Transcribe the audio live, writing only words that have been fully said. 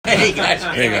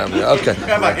Okay.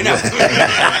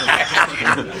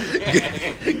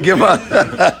 Give on.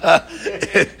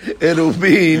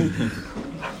 Erubin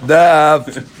Daf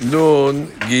Nun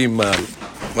Gimal.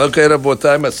 Okay,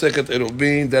 Rabotai, Masechet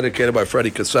Erubin, dedicated by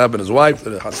Freddie Kassab and his wife,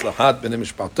 Haslahat ben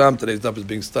Mishpatam. Today's daf is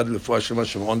being studied with Shema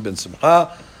Shimon ben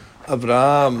Simcha,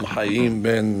 Avraham Hayim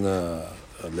ben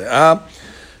Leah,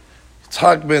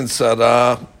 Yitzhak ben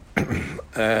Sarah,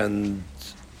 and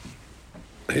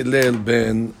Hillel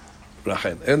ben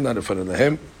Rachel. Enna refer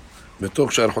lehem.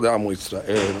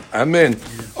 Amen.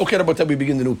 Okay, Rabotai, we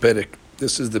begin the new perek.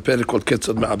 This is the perek called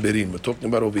Ketzad Me'aberin. We're talking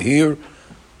about over here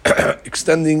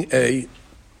extending a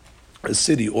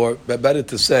city, or better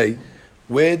to say,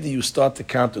 where do you start to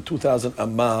count the 2,000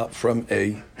 amma from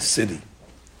a city?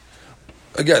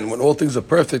 Again, when all things are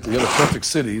perfect, you have a perfect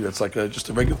city that's like just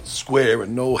a regular square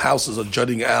and no houses are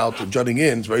jutting out or jutting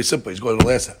in. It's very simple. You just go to the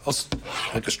last house,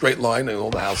 like a straight line in all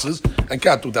the houses, and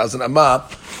count 2,000 amma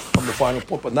from the final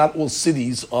point. But not all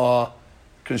cities are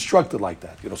constructed like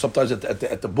that. You know, sometimes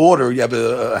at the border, you have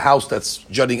a house that's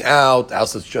jutting out, a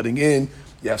house that's jutting in.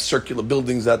 You have circular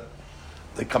buildings that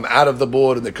they come out of the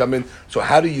border and they come in. So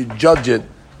how do you judge it?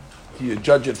 Do you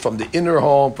judge it from the inner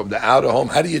home, from the outer home?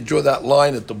 How do you draw that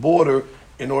line at the border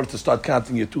in order to start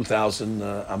counting your 2,000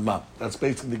 amma? That's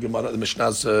basically the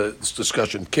Mishnah's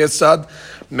discussion. Kesad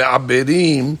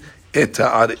me'aberim et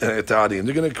ha'arim.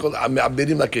 They're going to call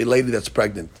me'aberim like a lady that's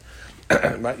pregnant.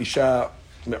 Isha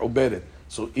me'uberet.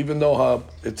 So even though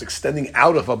it's extending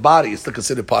out of her body, it's still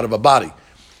considered part of her body.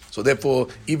 So therefore,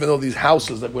 even though these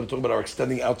houses that we're talking about are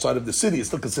extending outside of the city, it's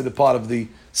still considered part of the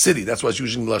city. That's why it's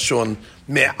using Lashon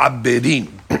me'aberim.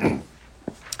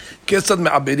 Kesad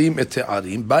me'aberim et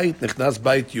ha'arim. Bait nechnas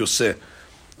bait yoseh.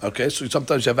 Okay, so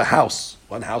sometimes you have a house.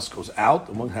 One house goes out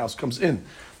and one house comes in.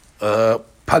 Pagum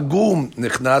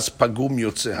nechnas pagum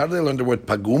yotzeh. How do they learn the word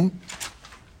pagum?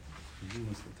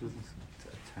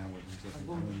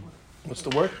 What's the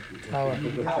word?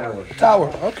 Tower.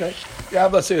 Okay. You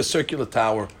have, let's say, a circular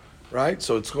tower, right?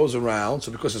 So it goes around.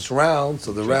 So because it's round,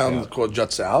 so the round cord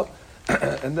juts out,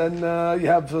 and then you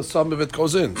have some of it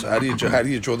goes in. So how do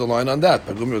you draw the line on that?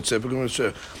 Hayusham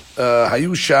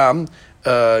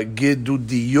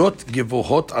gedudiyot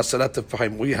gevohot asarat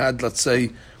tefahim. We had, let's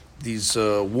say, these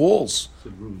walls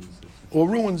or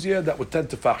ruins, that were 10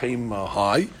 tefahim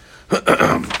high.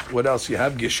 What else you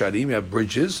have? Gesharim. You have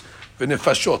bridges.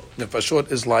 Nefashot.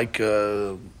 Nefashot is like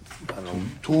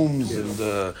tombs and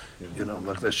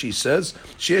like that she says.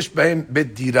 Sheesh behem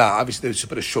bet dira. Obviously, they used to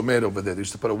put a shomer over there. They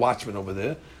used to put a watchman over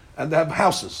there, and they have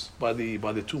houses by the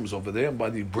tombs over there, and by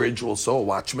the bridge also a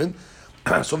watchman.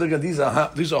 So these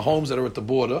are homes that are at the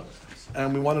border,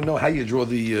 and we want to know how you draw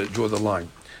the line.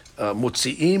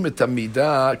 Mutziim et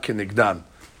hamida kenegdan.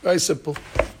 Very simple.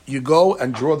 You go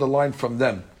and draw the line from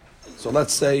them. So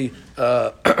let's say.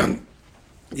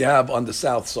 You have on the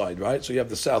south side, right? So you have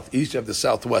the southeast, you have the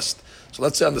southwest. So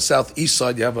let's say on the southeast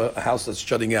side, you have a house that's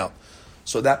jutting out.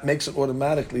 So that makes it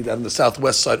automatically that on the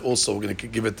southwest side also, we're going to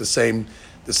give it the same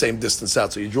distance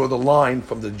out. So you draw the line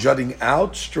from the jutting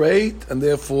out straight, and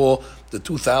therefore the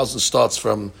 2,000 starts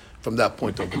from that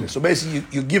point over there. So basically,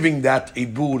 you're giving that a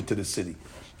bur to the city.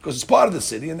 Because it's part of the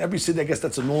city, and every city, I guess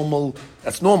that's normal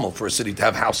for a city to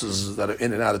have houses that are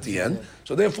in and out at the end.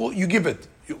 So therefore, you give it.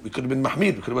 We could have been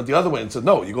Mahmid. We could have went the other way and said,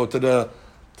 no, you go to the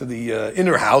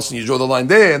inner house and you draw the line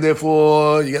there, and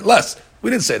therefore you get less. We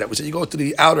didn't say that. We said you go to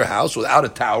the outer house, or the outer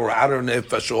tower, or outer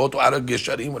nefashot, or outer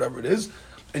gesharim, whatever it is,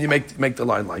 and you make the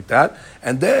line like that.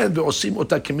 And then ve'osim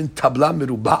ota kemin tabla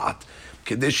meruba'at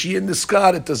kedeshi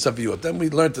niskar et hazaviot. Then we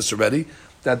learned this already,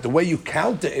 that the way you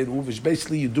count the eruv is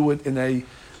basically you do it in a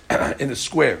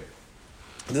square.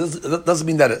 That doesn't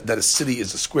mean that a city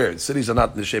is a square. Cities are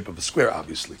not in the shape of a square,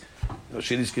 obviously.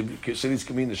 Cities can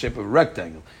be in the shape of a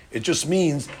rectangle. It just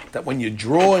means that when you're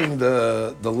drawing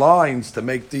the lines to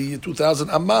make the 2,000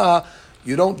 amma,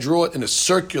 you don't draw it in a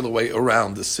circular way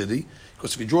around the city.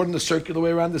 Because if you draw it in a circular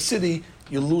way around the city,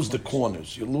 you lose the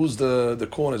corners. You lose the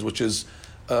corners, which is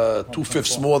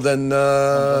 2/5 more than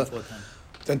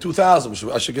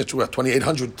 2,000. I should get you at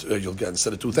 2,800 you'll get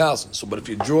instead of 2,000. So, but if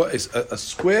you draw a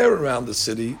square around the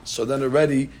city, so then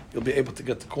already you'll be able to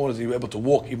get the corners and you'll be able to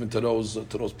walk even to those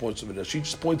points of it. She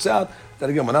just points out that,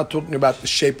 again, we're not talking about the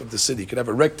shape of the city. You can have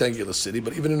a rectangular city,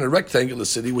 but even in a rectangular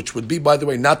city, which would be, by the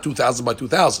way, not 2,000 by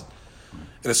 2,000.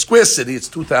 In a square city, it's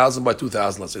 2,000 by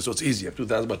 2,000, let's say. So it's easy. You have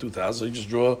 2,000 by 2,000, so you just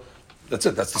draw. That's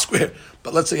it. That's the square.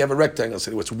 But let's say you have a rectangle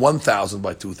city where it's 1,000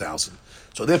 by 2,000.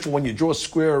 So therefore, when you draw a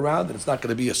square around it, it's not going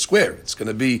to be a square. It's going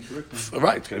to be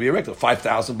right. It's going to be a rectangle,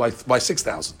 5,000 by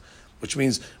 6,000. which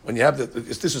means when you have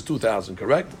this is 2,000,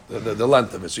 correct? The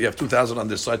length of it. So you have 2,000 on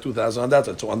this side, 2,000 on that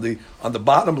side. So on the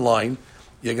bottom line,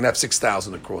 you're going to have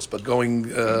 6,000 across. But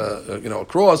going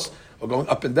across or going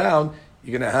up and down,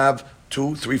 you're going to have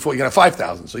 2, 3, 4. You're going to have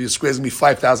 5,000. So your square is going to be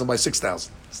 5,000 by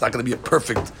 6,000. It's not going to be a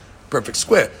perfect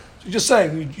square. So you're just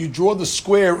saying you draw the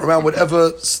square around whatever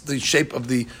the shape of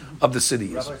the city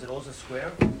is. Rabbi, is it also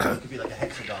square? It could be like a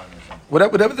hexagon or something.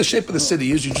 Whatever the shape of the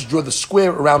city is, you just draw the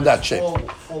square around that shape.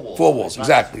 Four walls.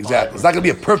 Exactly. It's not going to be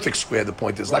a perfect square. The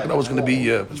point is, it's not always going to be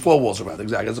 4 walls around.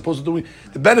 Exactly. As opposed to doing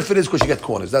the benefit is because you get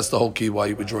corners. That's the whole key why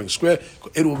you were drawing a square.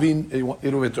 It will be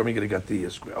going to get the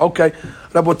square. Okay,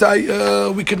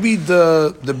 Rabotai, we can read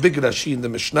the big Rashi in the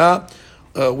Mishnah,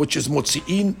 which is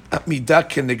Motzi'in Midah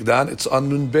Kenegdan. It's on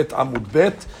Nun Bet Amud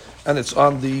Bet, and it's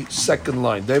on the second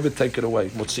line. David, take it away.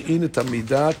 Motzi'in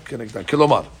Midah Kenegdan.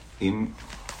 Kilomar.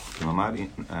 I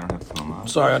don't have Kilomar.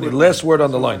 Sorry, I need last word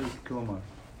on the line.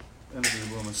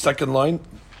 Second line,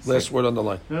 last word on the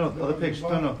line. No, other page.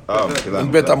 No.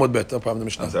 Nun Bet Amud Bet. No problem. The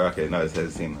Mishnah. I'm sorry. Okay, no, it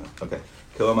says the same. Okay.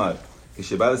 Kilomar.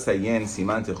 כשבא לציין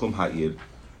סימן תחום העיר,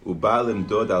 ובא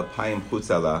למדוד 2,000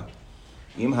 חוצה לה,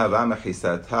 אם הווה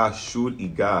מחיסתה שול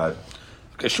איגר.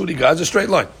 Okay, shul igad is a straight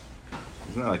line.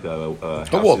 Isn't that like A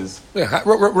wall. houses? Yeah,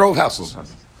 row of houses.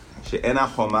 שאינה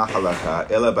חומה חלקה,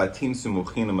 אלא בתים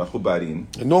סמוכים ומחוברים.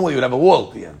 And normally you'd have a wall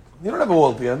at the end. You don't have a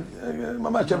wall at the end.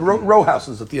 You have row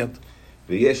houses at the end.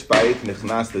 ויש בית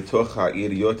נכנס לתוך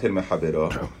העיר יותר מחברו,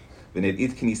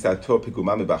 ונראית כניסתו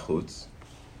פיגומה מבחוץ,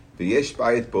 ויש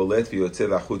בית בולט ויוצא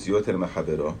לחוץ יותר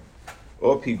מחברו,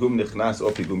 או פיגום נכנס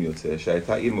או פיגום יוצא,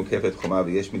 שהייתה עיר מוקפת חומה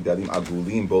ויש מגדלים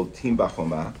עגולים בולטים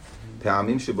בחומה,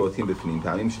 פעמים שבולטים בפנים,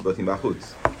 פעמים שבולטים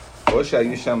בחוץ, או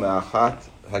שהיו שם מאחת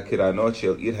הקרנות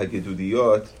של עיר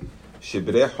הגדודיות,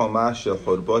 שברי חומה של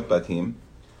חורבות בתים,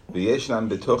 וישנם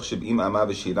בתוך 70 אמה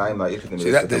ושיריים להעיך את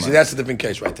See, that's a different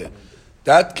case right there.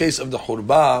 That case of the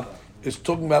Khurba is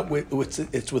talking about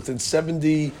it's within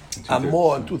 70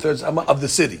 amah and 2/3 amah of the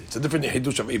city. It's a different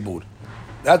hidush of ibur.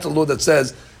 That's a law that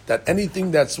says that anything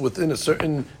that's within a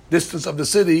certain distance of the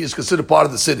city is considered part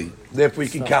of the city. Therefore, you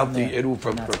can count the eru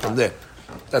from there.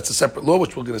 That's a separate law,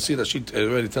 which we're going to see that she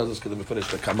already tells us because we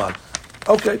finished the Kaman.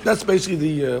 Okay, that's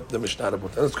basically the Mishnah.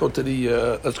 Let's go to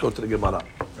the Gemara.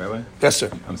 Right? Yes,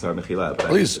 sir. I'm sorry, Mechila.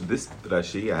 Please. This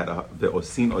Rashi, I had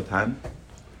ve'osin otan.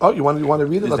 Oh, you want to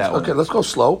read it? Let's Let's go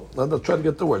slow. Let's try to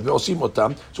get the word. Ve'osim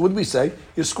otam. So what do we say?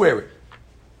 You square it,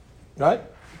 right?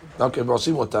 Okay,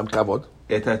 ve'osim otam kavod.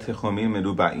 את התחומים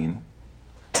מרובעים,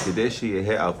 כדי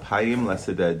שיהיה 2,000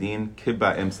 לצדדים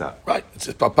כבאמצע. Right. It's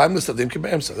Papayim l'sadim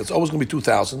k'be'emsa. That's always going to be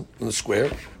 2,000 in the square.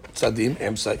 Tzadim,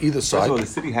 emsa, either First of all, side.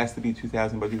 the city has to be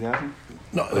 2,000 by 2,000?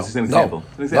 No, This is an example.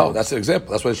 It's an example. No, that's an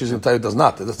example. That's why she's going to tell you it does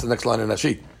not. That's the next line in that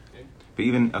sheet. But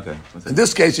even, okay. In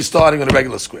this case, you're starting on a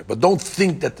regular square. But don't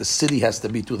think that the city has to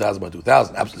be 2,000 by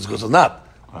 2,000. Absolutely, because it's not.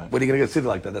 Right. Where are you going to get a city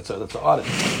like that? That's an audit.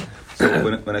 So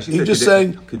when I You're just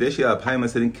saying- כדי שיהיה 2,000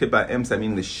 לצדדים כבאמצע, I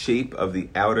mean the shape of the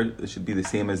outer should be the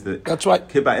same as the... That's right.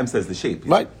 כבאמצע is the shape.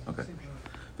 Right. Okay.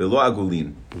 ולא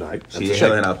עגולים. Right. That's the שיהיה shape.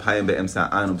 להן 2,000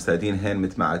 באמצען ובצדדים הן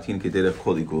מתמעטין כדרך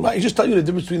כל עיגול. Right, he's just telling you the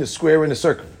difference between a square and a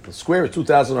circle. The square is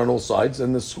 2,000 on all sides,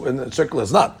 and the circle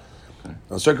is not.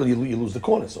 On the circle, you lose the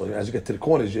corners. So as you get to the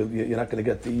corners, you're not going to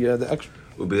get the extra.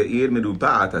 ובעיר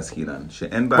מרובעת עסקינן,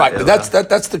 שאין בה Right, but אלא-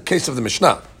 that's the case of the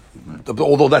Mishnah.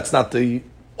 Although that's not the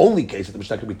only case that the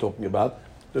Mishnah could be talking about.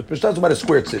 The Mishnah is about a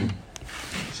squared city.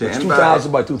 It's שאין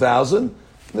 2,000 by 2,000.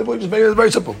 Therefore, just make it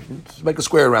very simple. Just make a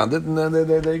square around it, and then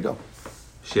there you go.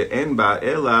 שאין בה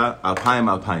אלא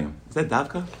 2,000. Is that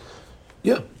דווקא?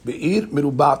 Yeah. בעיר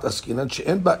מרובעת עסקינן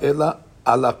שאין בה אלא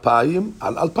על 2,000,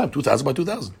 על 2,000, 2,000 by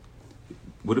 2,000.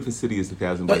 What if a city is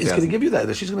 1,000 by But he's going to 1,000? give you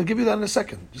that. She's going to give you that in a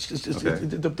second. Okay.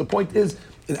 The point is,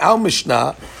 in our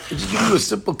Mishnah, it's just giving you a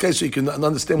simple case so you can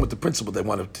understand what the principle they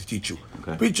wanted to teach you.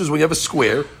 Okay. Preachers, when you have a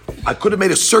square, I could have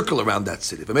made a circle around that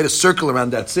city. If I made a circle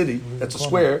around that city, that's a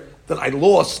square, then I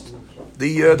lost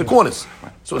the corners.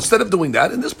 So instead of doing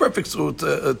that, in this perfect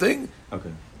thing, Okay.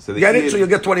 So the get it, עיר- so you'll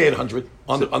get 2,800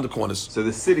 on the corners. So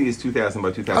the city is 2,000 by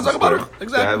 2,000 How's that square. about it?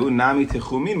 Exactly. והבו נמי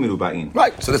תחומים מרובעים.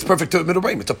 Right, so that's perfect to middle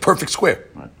brain. It's a perfect square.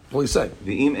 Right. What are you saying?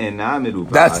 ואם אינה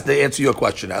מרובעת, That's the answer to your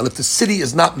question. Now, if the city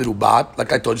is not mirubat,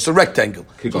 like I told you, it's a rectangle.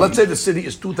 Keep So going. let's say the city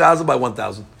is 2,000 by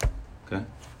 1,000. okay.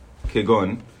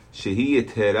 כגון, שהיא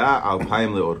יתרה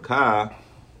 2,000 לאורכה,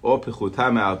 או פחותה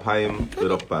מ-2,000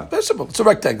 לרוחבה. Very simple. It's a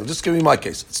rectangle. Just give me my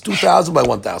case. It's 2,000 by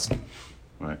 1,000.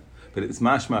 Right. But it's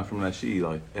mashma from Rashi,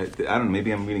 like, I don't know,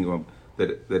 maybe I'm reading wrong,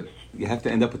 that you have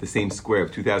to end up with the same square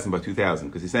of 2,000 by 2,000,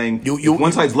 because he's saying if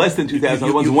one side's less than 2,000,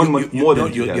 the one's more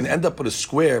than You're going 2,000. to end up with a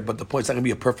square, but the point's not going to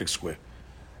be a perfect square.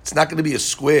 It's not going to be a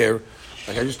square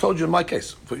Like I just told you in my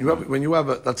case, when you have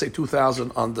let's say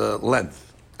 2,000 on the length,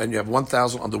 and you have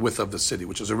 1,000 on the width of the city,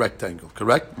 which is a rectangle,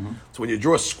 correct? Mm-hmm. So when you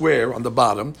draw a square on the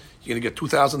bottom, you're going to get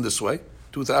 2,000 this way,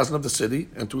 2,000 of the city,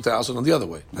 and 2,000 on the other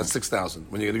way. That's 6,000.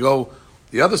 When you're going to go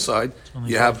the other side,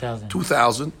 you have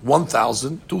 2,000,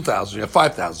 1,000, 2,000. You have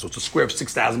 5,000. So it's a square of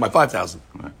 6,000 by 5,000.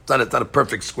 Right. It's not a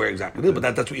perfect square exactly, but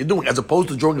that's what you're doing. As opposed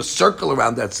to drawing a circle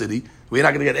around that city, where you're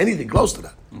not going to get anything close to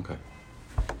that. Okay.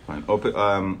 Fine. Okay.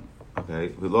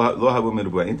 לא הבו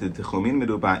מרובעים, תחומים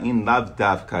מרובעים לאו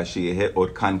דווקא שיהיה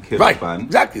אורכן כרובן. Right,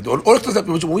 exactly.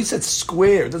 When we said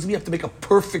square, it doesn't mean you have to make a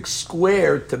perfect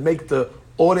square to make the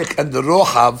orech and the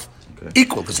rohav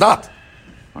equal. It's not.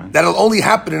 Fine. That'll only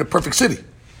happen in a perfect city.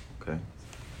 Okay.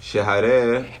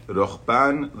 שהרי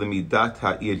רוחבן למידת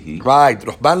העיר היא. Right.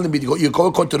 רוחבן למידת, you go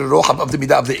according to the rohav of the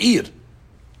midah of the ir.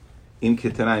 אם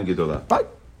קטנה אם גדולה. Right.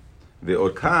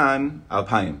 ואורכן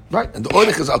 2,000. Right, and the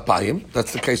orich is alpayim.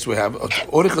 That's the case we have.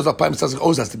 Orich is alpayim. It says it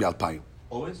always has to be alpayim.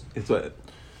 Always? It's what?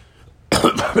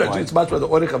 It's much where the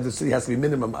orich of the city has to be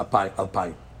minimum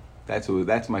alpayim.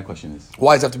 That's my question is.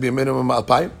 Why does it have to be a minimum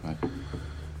alpayim? Right.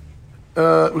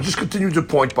 We'll just continue to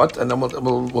point, but and then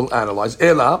we'll analyze.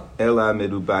 Ela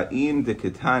meruba'im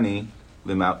deketani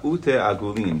lema'ute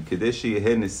agulin k'dei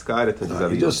sheyeh niskar et He's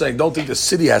hazaviyot. just saying, don't think the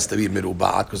city has to be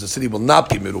mirubat, because the city will not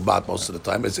be mirubat most of the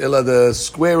time. It's ela the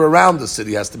square around the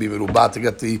city has to be mirubat to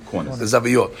get the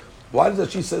zaviyot. Why does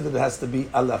she say that it has to be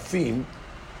alafim?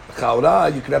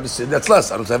 Chaura, you can have a city that's less.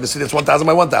 I don't have a city that's 1,000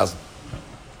 by 1,000.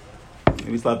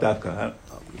 Maybe it's not Dafka.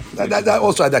 That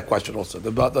also had that question also.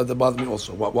 That bothered me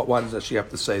also. Why does she have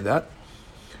to say that?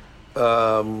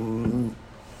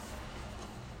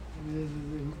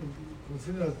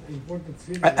 Consider important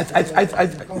city. Otherwise,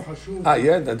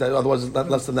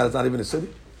 less than that, it's not even a city.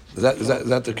 Is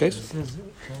that the case? Did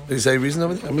you say a reason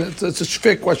of it? I mean, it's a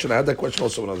fair question. I had that question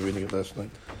also when I was reading it last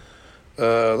night.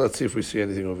 Let's see if we see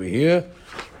anything over here.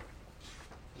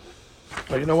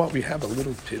 Oh, you know what? We have a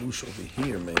little pirush over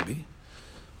here, maybe.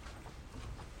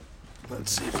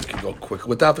 Let's see if we can go quick.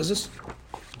 What daf is this?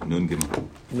 Nun Gimel.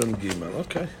 Nun Gimel,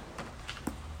 okay.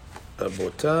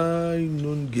 Abotai,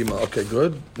 Nun Gimel. Okay,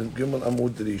 good. Nun Gimel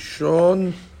Amud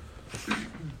Rishon.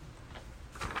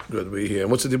 Good, we're here.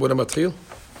 And what's the Dibur HaMatchil?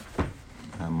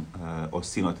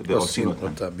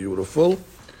 Osinot. Beautiful.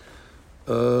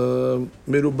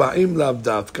 מרובעים לאו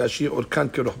דווקא שיהיה אורכן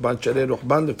כרוחבן שהרי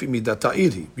רוחבן לפי מידת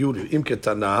העיר היא. Beautiful. אם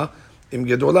קטנה, אם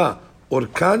גדולה.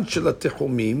 אורכן של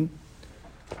התחומים,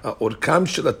 אורכם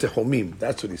של התחומים,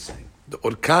 that's what he's saying. The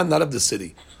אורכן, not of the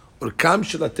city. אורכם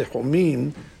של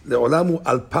התחומים לעולם הוא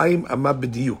 2,000 אמה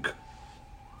בדיוק.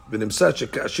 ונמצא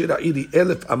שכאשר העיר היא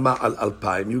 1,000 אמה על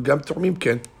 2,000, יהיו גם תחומים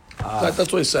כן. That's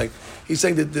what he's saying. He's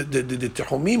saying that the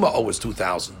תחומים are always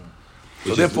 2,000.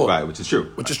 So therefore, right, which is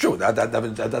true. Which is true. That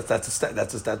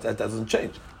doesn't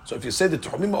change. So if you say the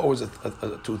Tehomim are always at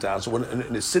 2,000, when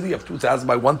in a city of 2,000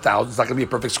 by 1,000, it's not going to be a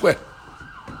perfect square.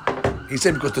 He's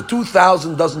saying because the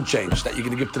 2,000 doesn't change, that you're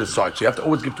going to give to the side. So you have to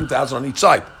always give 2,000 on each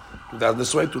side. 2,000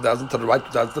 this way, 2,000 to the right,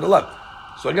 2,000 to the left.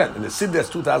 So again, in a city that's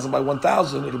 2,000 by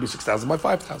 1,000, it'll be 6,000 by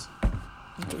 5,000. That's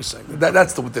what he's saying.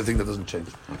 That's the thing that doesn't change.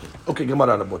 Okay,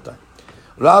 Gemara Rabotai.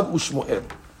 Rav Ushmuel.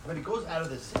 But it goes out of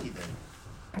the city then.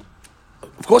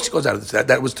 Of course he goes out of the city.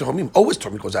 That was Tehomim. Always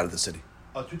Tehomim goes out of the city.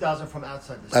 Oh, 2,000 from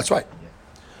outside the city. That's right. Yeah.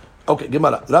 Okay,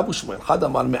 Gemara. Rav Shmuel. Had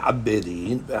amar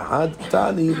me'abedin, v'had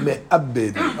tani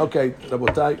me'abedin. Okay,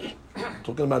 Rabotai,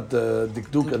 talking about the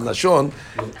Dikduk and Lashon,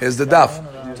 here's the daf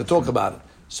to talk about it.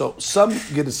 So some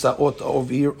Girisaot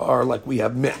over here are like we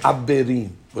have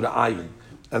me'abedin with an ayin,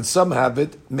 and some have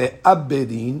it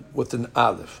me'abedin with an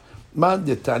aleph. Man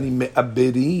detani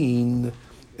me'abedin.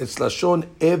 It's Lashon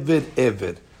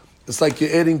eved. It's like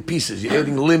you're adding pieces, you're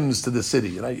adding limbs to the city,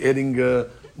 you're adding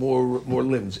more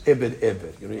limbs,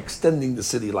 eved. You're extending the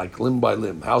city like limb by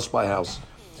limb, house by house.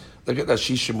 Look at that,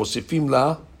 שמוסיפים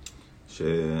לה,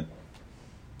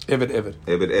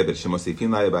 eved.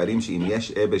 שמוסיפים לה איברים שאם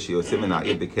יש עבר שיוצא מן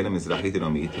העיר בקרן מזרחית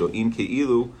דרומית, רואים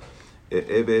כאילו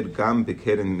עבר גם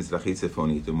בקרן מזרחית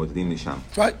צפונית, ומודדים לשם.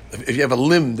 Right. If you have a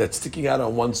limb that's sticking out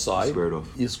on one side,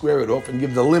 you square it off and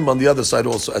give the limb on the other side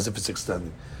also as if it's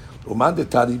extending. Right,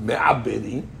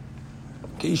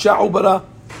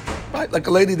 like a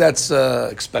lady that's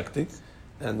expecting,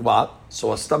 and what?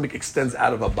 So her stomach extends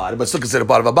out of her body, but still considered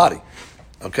part of her body.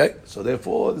 Okay, so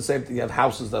therefore the same thing. You have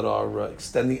houses that are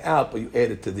extending out, but you add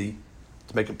it to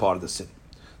make it part of the city.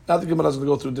 Now the Gemara is going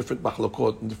to go through different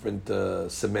machlokot and different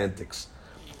semantics.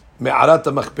 Me'arat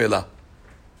machpelah.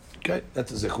 Okay,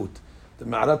 that's a zechut. The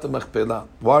me'arat machpelah.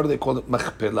 Why do they call it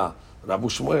machpelah? Rav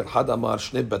Shmuel had amar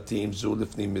shnei batim zu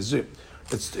lifnim mizu.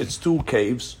 It's two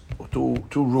caves, two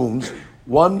rooms,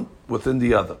 one within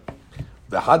the other.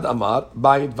 V'had amar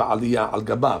bayit va'aliyah al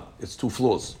gabav. It's 2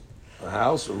 floors, a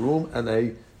house, a room, and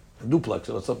a duplex,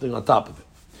 or something on top of it.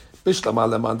 Bishlama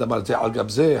leman damar ze al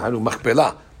gabzeh hanu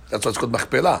machpelah. That's why it's called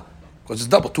machpelah, because it's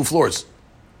double, 2 floors.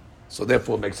 So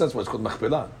therefore, it makes sense why it's called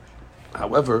machpelah.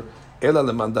 However, ela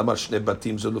leman damar shnei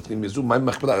batim zulufnim mizu. My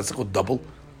machpelah, it's called double.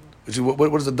 Which is,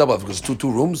 what is the double? Because it's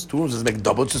two rooms. 2 rooms doesn't make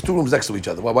double. It's just 2 rooms next to each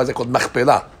other. Why is it called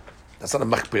machpelah? That's not a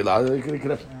machpelah. You can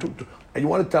have two. And you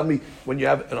want to tell me when you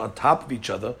have it on top of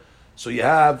each other, so you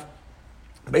have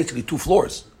basically 2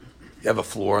 floors. You have a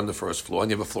floor on the first floor, and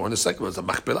you have a floor on the second floor. It's a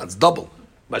machpelah. It's double.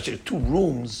 Actually, 2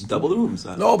 rooms. Double the rooms.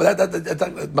 No, but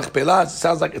that machpelah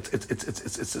sounds like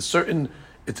it's a certain.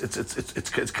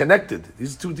 It's connected.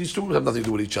 These two rooms have nothing to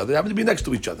do with each other. They happen to be next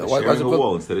to each other. Sharing a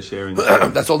wall instead of sharing.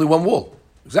 That's only 1 wall.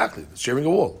 Exactly, it's sharing a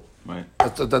wall. Right.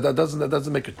 That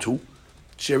doesn't make it 2.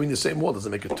 Sharing the same wall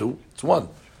doesn't make it 2. It's 1.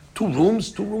 2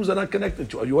 rooms are not connected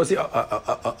to. You want to say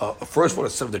a first floor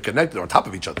and second, they're connected, they're on top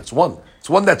of each other. It's 1. It's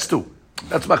 1 that's 2.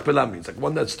 That's machpelah means, like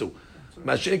 1 that's 2.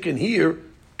 Masha'ik in here,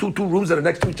 two rooms that are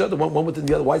next to each other, one within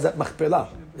the other. Why is that machpelah?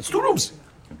 It's 2 rooms.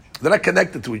 They're not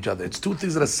connected to each other. It's 2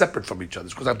 things that are separate from each other.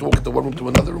 It's because I have to walk into one room to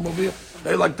another room over here.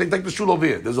 They take the shul over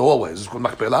here. There's a hallway. Is this called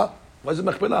machpelah? Why is it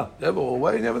machpelah? You have a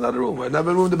hallway and you have another room. You have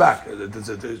a room in the back. Is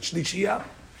it shlichiyah?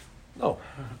 No.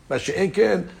 So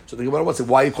the Gemara wants to say,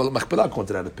 why you call it machpelah according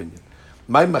to that opinion?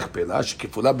 My machpelah,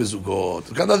 shekifula bezugot.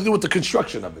 It's got nothing to do with the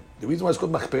construction of it. The reason why it's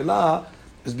called machpelah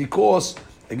is because,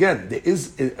 again, there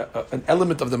is an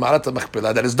element of the Ma'arat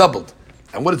machpelah that is doubled.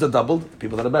 And what is it doubled? The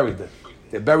people that are buried there.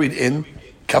 They're buried in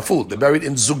kaful. They're buried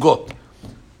in zugot.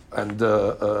 And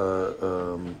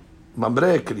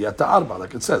Mamre Kiryat Arba,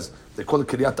 like it says. They call it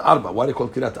Kiryat Arba. Why do they call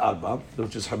it Kiryat Arba?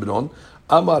 Which is Hebron.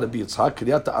 Amar Rabbi Yitzhak,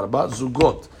 Kiryat Arba,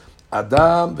 Zugot.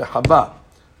 Adam v'Hava.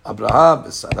 Abraham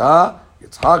v'Sarah.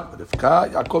 Yitzhak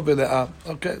v'Rivka. Yaakov v'Leah.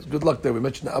 Okay, good luck there. We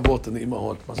mentioned the Avot and the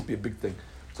Imahot. Must be a big thing.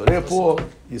 So therefore,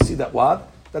 you see that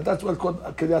what? That's what's called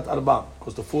Kiryat Arba.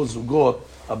 Because the 4 Zugot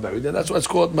are buried. And that's why it's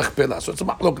called Machpelah. So it's a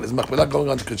Machloket. Is Machpelah going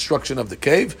on the construction of the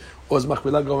cave? Or is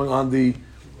Machpelah going on the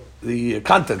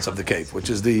contents of the cave, which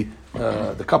is the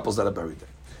couples that are buried there.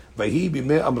 Vayhi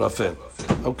bimei Amrafel.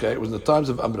 Okay, it was in the times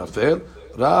of Amrafel.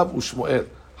 Rav Ushmuel.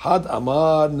 Had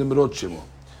Amar Nimrod Shemo.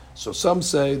 So some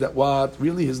say that what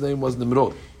really his name was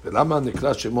Nimrod. Velama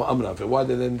nikra Shemo Amrafel. Why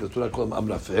did then the Torah call him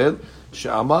Amrafel?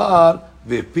 She'amar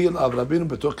ve'pil Avrabinu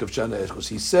betoch kevshan ha'esh. Because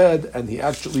he said, and he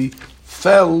actually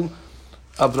fell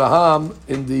Abraham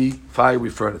in the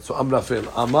fiery furnace. So Amrafel.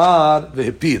 Amar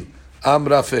ve'pil.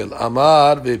 Amrafel,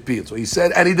 Amar ve'pil. So he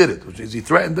said, and he did it, which is he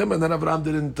threatened them, and then Abraham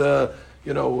didn't,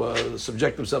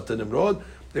 subject himself to Nimrod.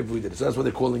 Therefore he did it. So that's why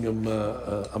they're calling him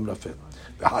Amrafel.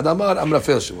 Amar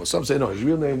Amrafel Shemo. Some say no, his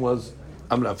real name was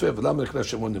Amrafel. V'lam nekra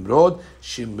Shemo Nimrod.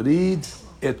 Shimrid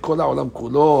et kol ha'olam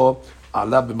kulo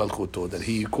ala b'malchuto. That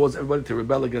he caused everybody to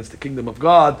rebel against the kingdom of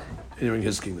God during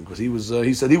his kingdom, because he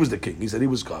said he was the king. He said he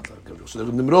was God. So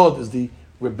Nimrod is the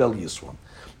rebellious one.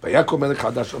 Vayakov melech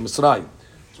hadash al Mitzrayim.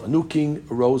 So a new king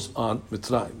arose on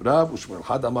Mitzrayim. Rav Ushmuel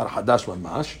Had Amar Hadash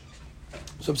Mamash.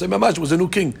 Some say Mamash was a new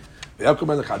king. Yaakov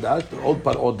Melech Hadash, the old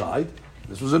Paro died.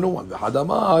 This was a new one. Had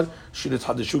Amar Shirit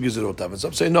Hadashu Gizerotav. And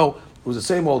some say no, it was the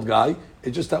same old guy.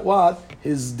 It's just that what?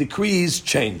 His decrees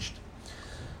changed.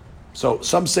 So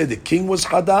some say the king was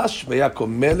Hadash, Yaakov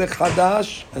Melech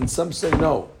Hadash, and some say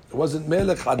no, it wasn't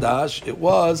Melech Hadash, it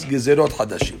was Gizerot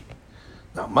Hadashim.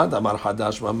 Now, Mad Amar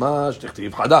Hadash Mamash,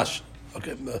 Tichtiv Hadash.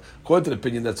 Okay, according to the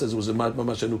opinion that says it was a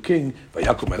mamash new king,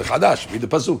 Vayakum Melech Hadash. Read the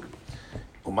pasuk.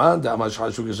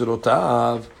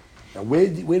 Now, where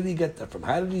did he get that from?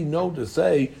 How did he know to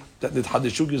say that the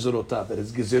Hadashu Gezerotav, that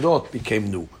his Gezerot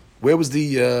became new? Where was the?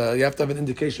 You have to have an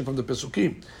indication from the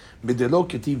pasukim. Midelo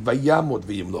ketiv Vayamot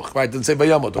v'Yimloch. Right? It didn't say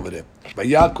Vayamot over there.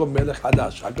 Vayakum Melech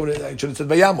Hadash. How come it should have said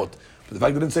Vayamot? But the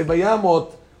fact it didn't say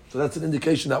Vayamot, so that's an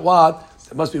indication that what?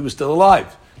 It must be he was still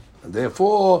alive. And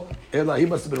therefore, he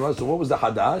must have been around. So what was the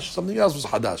Hadash? Something else was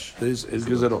Hadash. His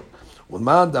Gezerot.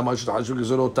 According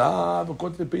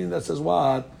to the opinion that says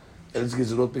what? His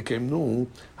Gezerot became new.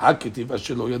 Haketiv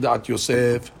Asher lo yadat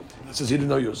Yosef. It says he didn't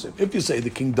know Yosef. If you say the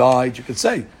king died, you could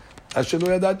say Asher lo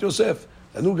yadat Yosef.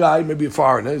 A new guy, maybe a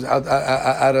foreigner, he's out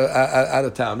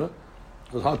of town. It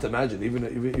was hard to imagine. Even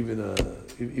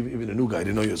a new guy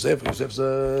didn't know Yosef. Yosef's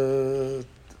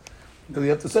you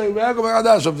have to say,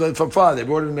 from far, they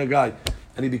brought in a guy,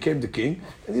 and he became the king,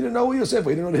 and he didn't know Yosef, he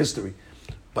didn't know the history.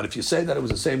 But if you say that it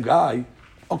was the same guy,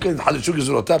 okay, he has to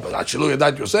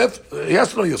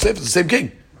know Yosef, it's the same king.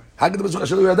 How can the Pasuk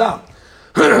Ashilu Yada?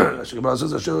 Gemara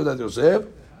says Ashilu Yada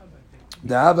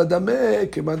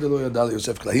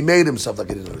Yosef. He made himself like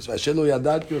he didn't know Yosef. Ashilu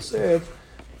Yada Yosef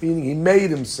meaning he made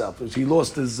himself. He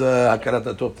lost his hakarat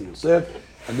atov to Yosef,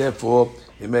 and therefore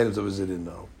he made himself as he didn't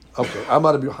know. Okay,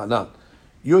 Amar Rabbi Yochanan.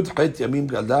 Yud Chet Yamim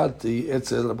Gadalti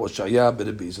Etzel Rabbi Oshaya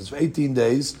B'Rabbi. Says for 18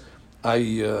 days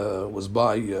I was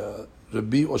by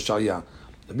Rabbi Oshaya.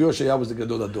 Rabbi Oshaya was the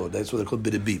Gadol Ador. That's what they call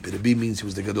B'Rabbi. B'Rabbi means he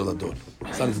was the Gadol Ador.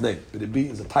 It's not his name. B'Rabbi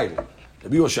is a title.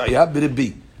 Rabbi Oshaya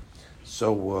B'Rabbi.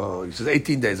 So he says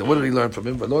 18 days. And what did he learn from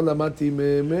him? I learned one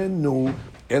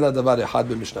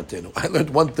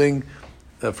thing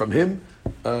from him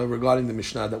regarding the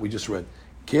Mishnah that we just read.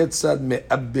 That's what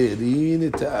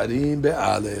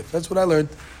I learned.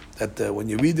 That when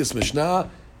you read this Mishnah,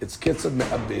 it's Ketzad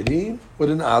Me'aberin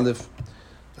with an Aleph.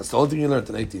 That's the only thing you learned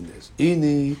in 18 days.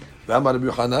 Ini, V'amar Rabbi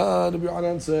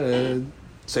Yochanan said,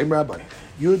 same rabbi.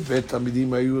 Yud Vet Tamidim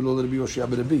Ayu Lo Rabbi Yoshaya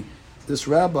B'Rabbi. This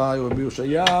rabbi, or Rabbi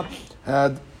Yoshaya,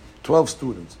 had 12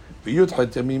 students. V'yud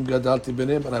Chet Yamim Gadalti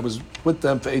B'Nem, and I was with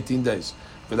them for 18 days.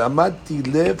 V'lamadti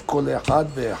Lev Kol Echad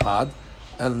Ve'echad,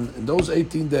 and in those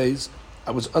 18 days, I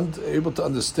was able to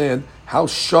understand how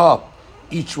sharp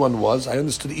each one was. I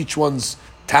understood each one's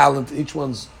talent, each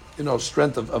one's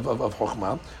strength of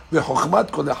chokhmah.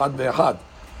 V'chokhmat kol echad ve'echad,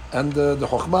 and the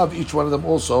chokhmah of each one of them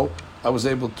also, I was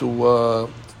able to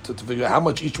figure out how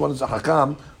much each one is a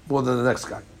hakam more than the next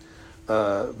guy.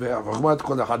 V'chokhmat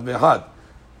kol echad ve'echad.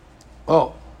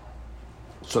 Oh,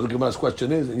 so the Gemara's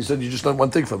question is, and you said you just learned one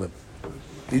thing from him.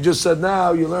 He just said,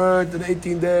 now you learned in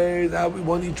 18 days, now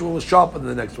each one was sharper than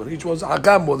the next one. Each one was a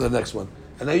hakam more than the next one.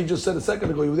 And now you just said a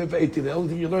second ago, you were there for 18. The only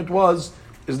thing you learned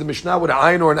is the Mishnah with an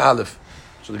ayin or an aleph.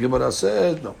 So the Gemara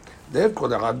said, no.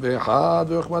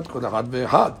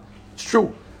 It's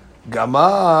true.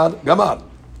 Gemara,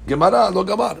 lo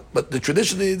gamar. But the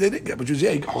tradition they didn't get, which was,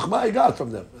 chokhmah I got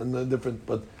from them. And different,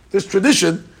 but this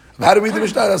tradition of how to read the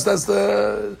Mishnah, it's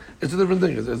a different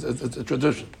thing. It's a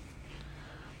tradition.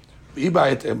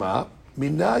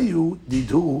 Minayu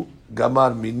didu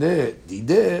gamar mine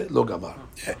dide lo gamar.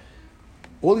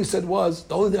 All he said was,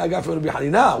 the only thing I got from Rabbi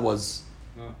Hanina was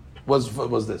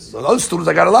this. So the other students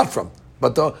I got a lot from.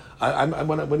 But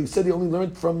when he said he only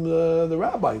learned from the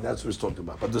rabbi, that's what he's talking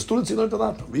about. But the students he learned a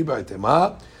lot from. I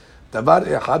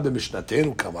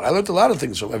learned a lot of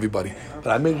things from everybody.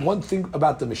 But I made one thing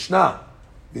about the Mishnah.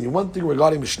 One thing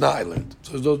regarding Mishnah I learned.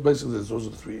 So those are the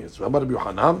three answers. Rabbi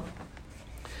Yochanan,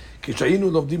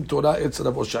 כשהיינו לומדים תורה אצל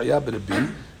רב הושעיה ברבי,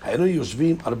 היינו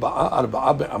יושבים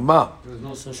ארבעה באמה. There was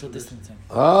no social distancing.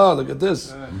 Look at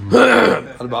this.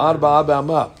 ארבעה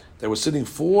באמה. They were sitting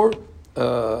 4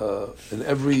 in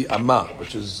every amma,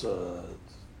 which is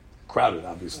crowded,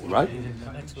 obviously, right?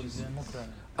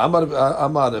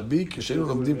 אמר רבי, כשהיינו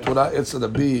לומדים תורה אצל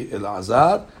רבי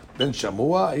אלעזר, בן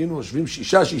שמוע, היינו יושבים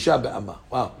 6 באמה.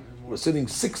 Wow. We're sitting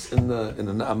 6 in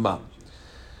an amma.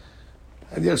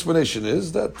 And the explanation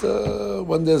is that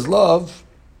when there's love,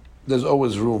 there's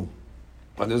always room.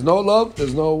 When there's no love,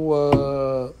 there's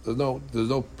no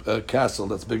castle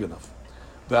that's big enough.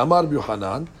 Ve'amar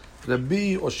Yochanan,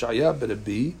 Rabbi Oshaya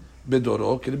Rabbi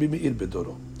Bedoro, Rabbi Meir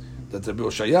Bedoro. That Rabbi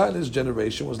Oshaya in his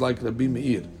generation was like Rabbi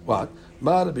Meir. What?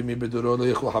 Ma Rabbi Meir Bedoro lo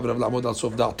yichlu havrav la'amod al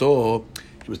sof da'ato.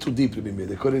 He was too deep, Rabbi Meir.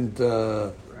 They couldn't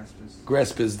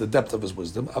grasp the depth of his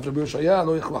wisdom. They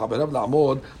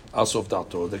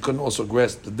couldn't also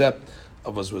grasp the depth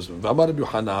of his wisdom. The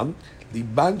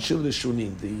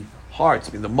hearts,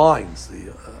 the minds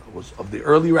of the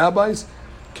early rabbis,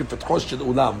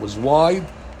 was wide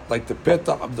like the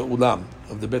petah of the ulam,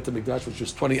 of the Beit HaMikdash, which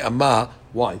was 20 amma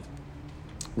wide.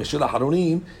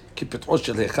 The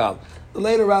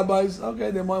later rabbis,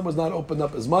 their mind was not opened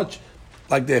up as much,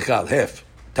 like the echal, half,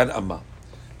 10 amma.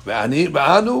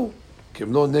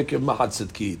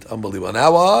 Unbelievable.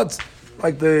 Now it's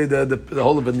like the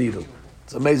whole of a needle.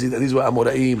 It's amazing that these were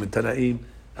Amoraim and Tanaim.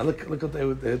 And look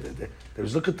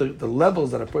at the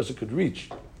levels that a person could reach.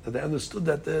 That they understood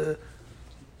that the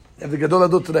Gadol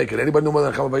Adut today. Can anybody know more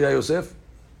than Chamavaya Yosef?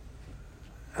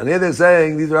 And here they're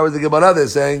saying, these rabbis, the Gemara, they're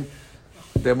saying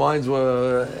their minds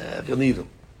were a needle.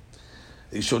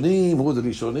 Rishonim, who the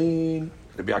Rishonim?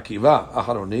 Rabbi Akiva,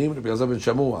 Acharonim, Rabbi Elazar ben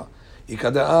Shamua.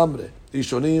 Ikada Amre.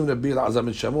 ראשונים רבי אלעזר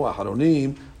בן שמוע,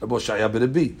 אחרונים רבי הושעיה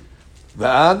ברבי.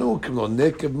 ואנו כמו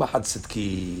נקב מחד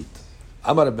צדקית.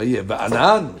 אמר אביה,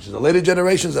 וענן, which is the later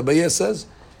generations, אביה says,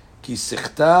 כי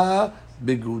שכתה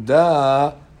בגודה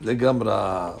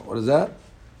לגמרה. What is that?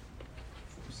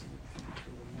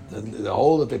 The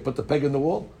hole that they put the peg in the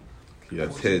wall? Right,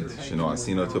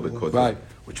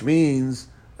 which means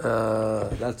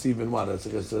that's even what?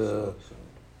 That's a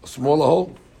smaller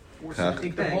hole? I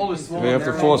think the hole is small. You have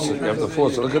to force it.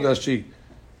 Look at that sheet.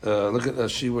 Look at that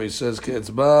sheet where he says,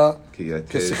 "Ke'etzba,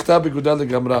 ke'sichta b'guda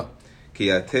legamra." כי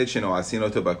יתד שנועסין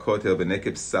אותו בכותל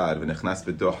בנקב שר ונכנס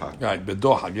בדוחק. Right,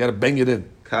 bedoha. You gotta bang it in.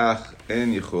 כך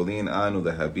אין יכולים אנו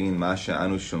להבין מה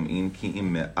שאנו שומעים כי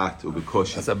אם מעט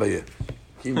ובקושי. That's Abaye.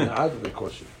 Keep the ad with the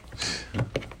caution.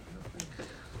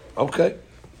 Okay.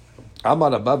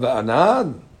 Amar Abba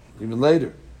ve'anan. Even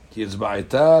later. Ki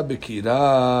izba'ita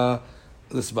b'kira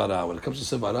l'svara. When it comes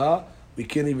to svara, we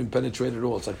can't even penetrate it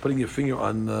all. It's like putting your finger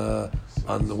on the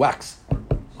wax,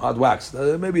 hard wax.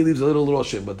 Maybe it leaves a little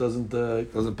roshem, but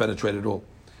doesn't penetrate at all.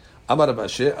 Amar Abba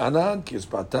anan ki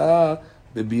izba'ita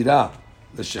b'bira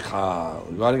l'shikha.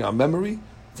 Regarding our memory,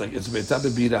 it's like it's beta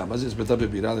b'bira. What is it's beta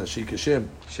b'bira l'shik Hashem?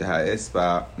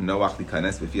 שהאצבע נוח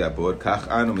להיכנס בפי הבור, כך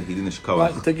אנו מהירים Right,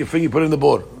 לשכוח. you take your finger, you put it in the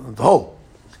board, the hole.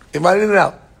 Invite in and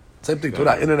out. Same thing,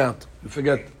 Torah, in and out. You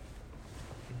forget.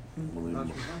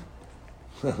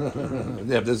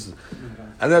 Yeah, this is,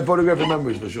 and then photographic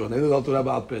memories for sure. They don't Torah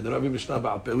Ba'al Peh, they don't have Mishnah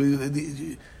Ba'al Peh.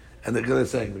 And they're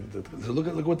saying, so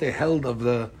look what they held of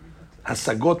the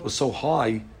Hasagot was so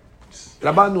high.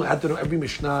 Rabbanu had to know every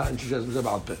Mishnah and she says Mishnah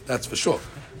Ba'al Peh. That's for sure.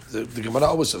 The Gemara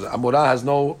always says Amorah has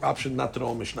no option not to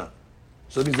know Mishnah.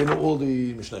 So that means they know all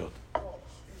the Mishnayot.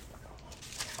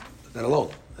 That alone.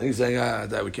 And he's saying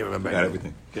that we can't remember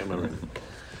everything. Can't remember everything.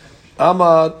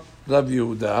 Amar Rav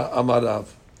Yehuda, Amar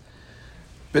Rav.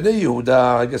 Bnei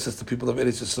Yehuda, I guess it's the people of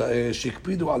Eretz Yisrael,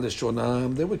 Shikpidu al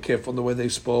Leshonam, they were careful in the way they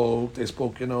spoke. They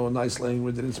spoke, nice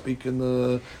language. They didn't speak in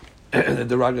a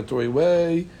derogatory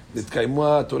way.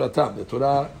 The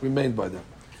Torah remained by them.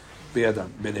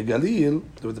 Bnei Galil,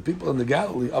 there were the people in the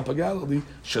Galilee, Upper Galilee,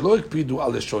 Shelo Ikpidu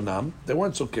al Leshonam, they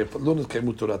weren't so careful. Lo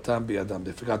nitkaymu Toratam biyadam,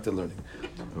 they forgot their learning.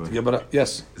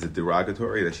 Yes? Is it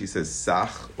derogatory that she says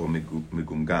sach or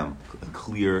megumgam? A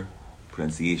clear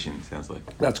pronunciation, sounds like.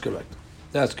 That's correct.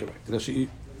 That's correct. She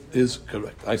is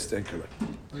correct. I stand correct.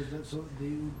 They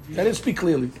didn't speak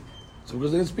clearly. So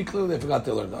because they didn't speak clearly, they forgot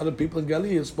to learn. Other people in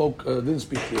Galilee didn't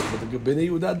speak clearly, but the Bnei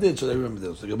Yehuda did, so they remember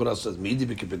this. The Gemara says, "Midi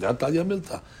b'kipedah talya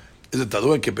milta." Is it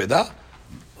talu and kipedah?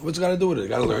 What's it got to do with it? You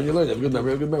got to learn. You learn. You have a good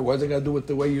memory. Have a good memory. What's it got to do with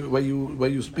the way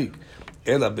you speak?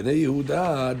 Ela Bnei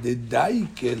Yehuda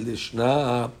dedaike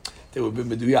lishna. They were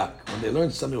b'meduyak. When they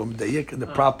learned something, they were medayik in the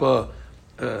proper.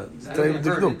 They were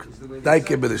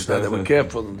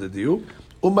careful in the diuk.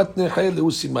 And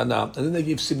then they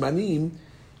gave simanim,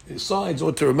 signs,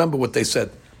 or to remember what they said.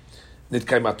 So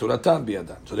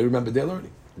they remembered their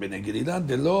learning.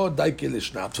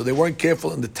 So they weren't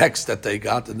careful in the text that they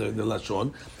got in the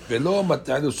lashon. They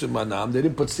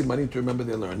didn't put simanim to remember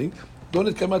their learning. So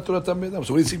what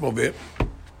do you see over here?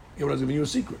 Everyone's giving you a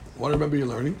secret. You want to remember your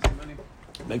learning?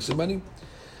 Make simanim.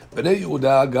 Bnei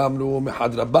Yehuda gamru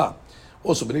mehad rabbah.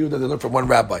 Also, Bnei Yehuda, they learned from one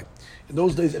rabbi. In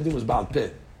those days, everything was Baal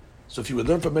Peh. So if you would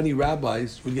learn from many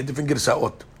rabbis, you would get different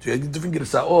Girsa'ot. If you had different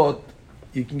Girsa'ot,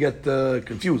 you can get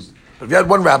confused. But if you had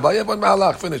one rabbi, you have one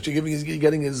Mahalach, finished. You're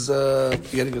getting his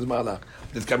Mahalach.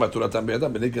 Again,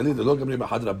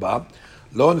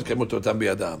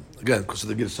 because of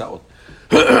the Girsa'ot.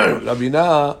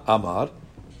 Rabina Amar,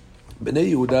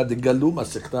 Bnei Yehuda, the Galu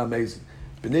Masechta, amazing.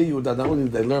 Bnei Yehuda, not only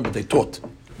did they learn, but they taught.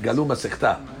 Galu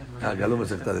Masechta. Galu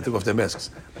Masechta, they took off their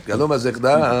masks. Galu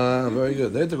Masechta, very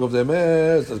good. They took off their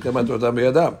masks, אז קיימה תורתם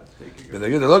בידם.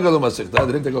 ונגיד, לא גלו מסכתה,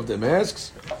 they didn't take off their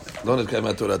masks, לא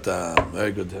נתקיימה תורתם.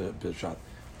 Very good shot.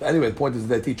 But anyway, the point is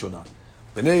they teach or not.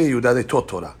 Bnei Yehuda, they taught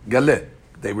Torah. Galeh,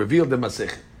 they revealed the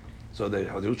Masech. So they,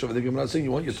 how the Gemara saying,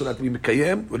 you want your Torah to be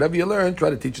Mekayem, whatever you learn, try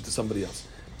to teach it to somebody else.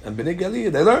 And Bnei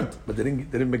Galil, they learned, but they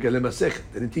didn't Megaleh Masech.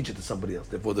 They didn't teach it to somebody else.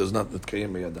 Therefore, there's not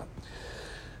Mekayem Biyadam.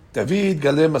 David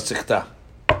Galeh Masechta.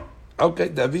 Okay,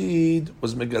 David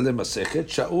was Megaleh Masechet.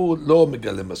 Shaul lo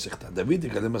Megaleh Masechta. David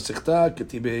Megaleh Masechta.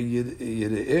 Ketibe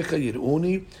Yireecha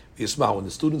Yiruni Yismahu. And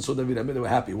the students saw David. I mean, they were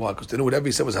happy. Why? Because they knew whatever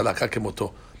he said was halakha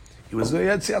kemoto. He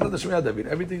had siyata d'shmei David.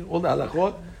 Everything, all the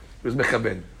halachot, he was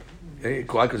mechaben.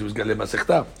 Because he was Galeh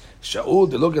Masechta. Shaul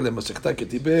the lo Galeh Masechta.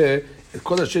 Ketibe et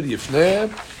kol asher yifneh.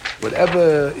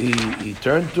 Whatever he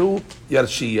turned to,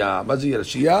 Yarshiya. What's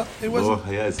Yarshiya? He wasn't.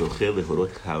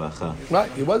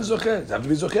 Right, he wasn't Zocher. You have to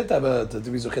be Zocher to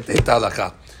be Zocher to hit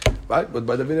halakha. Right? But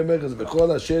by the David Melech,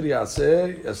 V'chol asher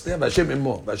yaseh, yaseh, v'Hashem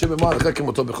imo. V'Hashem imo, halakha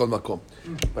kemoto b'chol makom.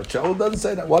 But Shaul doesn't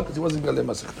say that. Why? Because he wasn't Galeh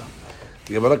Masechta.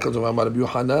 The Gemara comes from Rabbi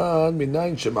Yochanan,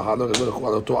 minayin shemahalo gazol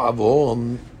aloto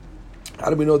avon.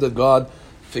 How do we know that God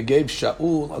forgave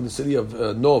Shaul on the city of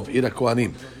Nov, Ir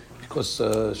HaKohanim? Because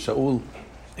Shaul,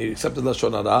 he accepted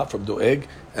Lashon Hara from Doeg,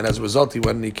 and as a result, he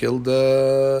went and he killed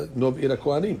Nov Ir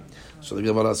HaKohanim. So the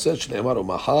Gemara says, "Shneimar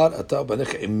u'mahar ata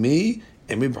u'banecha imi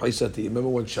b'chaisati." Remember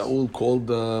when Shaul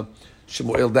called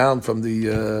Shemuel down from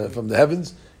the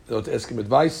heavens, to ask him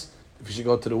advice if he should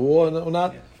go to the war or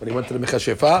not? When he went to the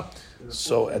Mechashefah,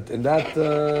 So in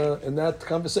that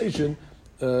conversation,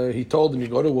 he told him, "You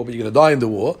go to war, but you're going to die in the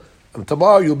war, and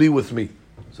tomorrow you'll be with me."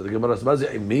 So the Gemara says,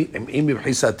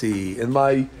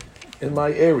 in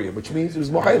my area, which means he was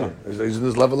Mohayim. He's in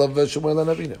this level of Shemuel and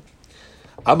Avinu.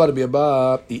 Amar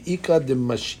Biaba, I'ika de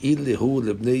mash'il lehu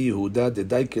lebnei Yehuda de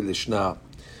daike lishna.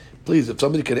 Please, if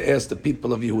somebody can ask the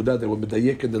people of Yehuda, they were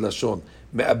medayek in the Lashon,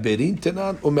 me'aberin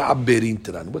tenan or me'aberin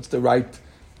tenan? What's the right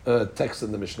text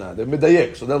in the Mishnah? They're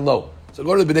medayek, so they'll know. So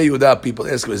go to the Bnei Yehuda people,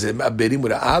 ask them, is it me'aberin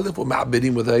with a aleph or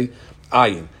me'aberin with a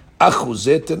ayin?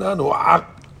 Achuzet tenan or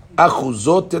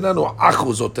achuzot tenan or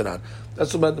achuzot tenan?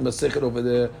 That's what the Masechet over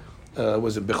there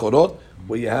was in Bechorot,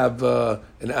 where you have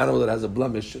an animal that has a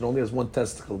blemish. It only has one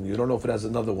testicle, and you don't know if it has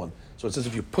another one. So it says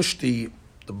if you push the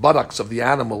buttocks of the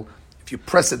animal, if you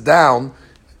press it down,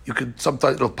 you could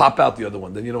sometimes it'll pop out the other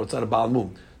one. Then you know it's not a Baal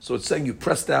Mum. So it's saying you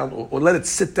press down or let it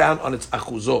sit down on its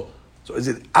achuzo. So is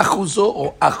it achuzo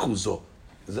or achuzo?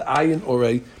 Is it ayin or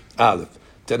a aleph?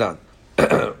 Tenan.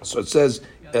 So it says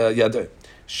yadeh.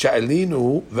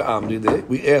 Sha'elinu ve'amride.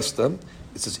 We asked them.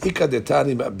 It says ika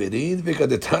detani ma'aberin, vika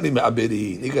detani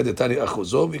ma'aberin, ika detani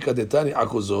achuzo, vika detani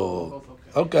achuzo.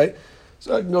 Okay,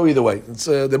 so I can go either way. It's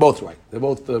they're both right. They're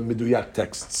both meduyak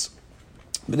texts.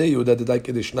 Bnei Yehuda dedai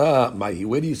kedishna ma'hi.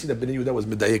 Where do you see that Bnei Yehuda was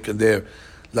medayik in their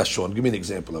lashon? Give me an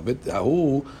example of it.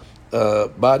 Ahu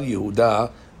bar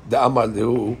Yehuda the amar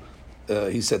lehu.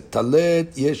 He said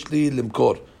talet yeshli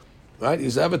limkor. Right? He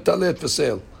said I have a talet for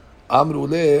sale. Amru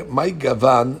le my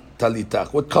gavan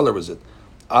talitach. What color is it?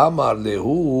 Amar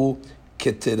lehu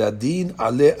keteradin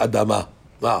ale adama.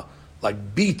 Wow,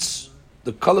 like beets,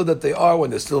 the color that they are when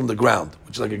they're still in the ground,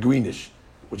 which is like a greenish,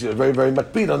 which is very, very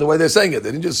makpid on the way they're saying it.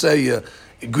 They didn't just say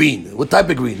green. What type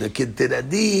of green? The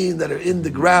keteradin that are in the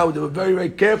ground. They were very,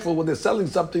 very careful when they're selling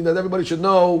something that everybody should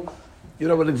know,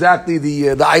 what exactly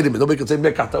the item is. Nobody can say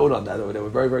mekataun on that. They were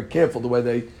very, very careful the way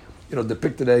they,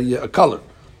 depicted a color.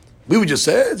 We would just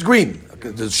say it's green.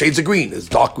 There's shades of green. It's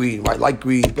dark green, right? Light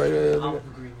green,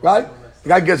 right? The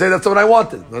guy can say that's what I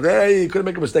wanted. No, you couldn't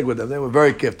make a mistake with them. They were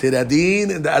very careful. Tiradin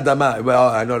and the adama. Well,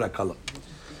 I know that color.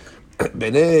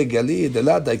 Bnei Gali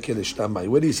delad daikel ishtamai.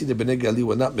 Where do you see the Bnei Gali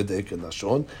were not medayik in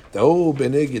Lashon? Ta'u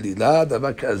Bnei Galilad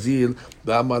avak azil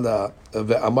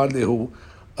ve'amar lehu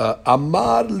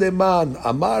amar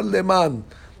leman.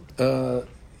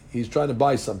 He's trying to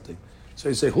buy something. So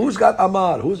you say, who's got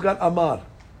amar? Who's got amar?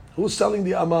 Who's selling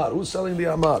the amar? Who's selling the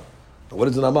amar? What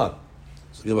is an amar?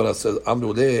 So Gemara says,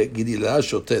 Amru le Gilila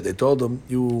shote. They told him,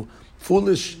 you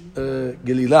foolish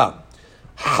Gilila.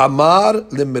 Hamar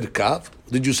le mirkav.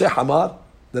 Did you say hamar?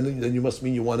 Then you must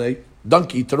mean you want a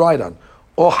donkey to ride on.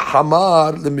 Or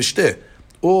hamar le mishteh.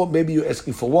 Or maybe you're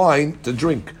asking for wine to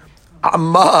drink.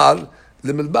 Amar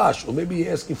le milbash. Or maybe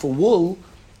you're asking for wool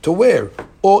to wear.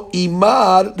 Or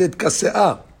imar le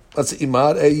tkase'ah. That's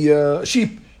imar, a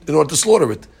sheep, in order to slaughter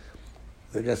it.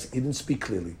 I guess he didn't speak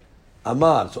clearly.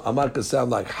 Amar. So Amar can sound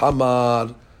like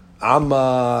Hamar,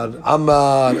 Amar.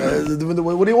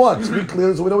 What do you want? Speak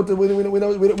clearly so we don't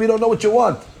know what you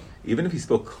want. Even if he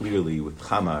spoke clearly with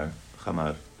Hamar,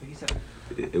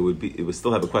 it would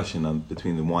still have a question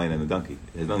between the wine and the donkey.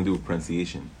 It has nothing to do with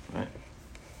pronunciation, right?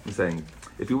 I'm saying,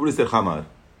 if he would have said Hamar,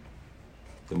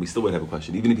 then we still would have a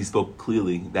question. Even if he spoke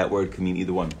clearly, that word can mean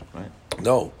either one, right?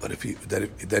 No, but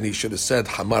then he should have said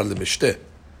Hamar le mishteh.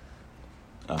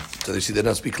 So they see they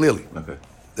don't speak clearly. Okay.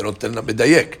 They're not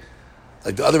medayek.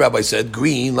 Like the other rabbi said,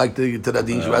 green like the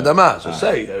Teradin Adama. So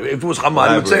say, if it was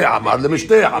Hamar, you would say Hamar le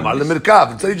mishteh, Hamar le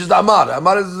mirkav. Instead, just Amar.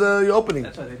 Amar is your opening.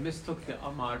 That's why they mistook the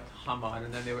Amar to Hamar,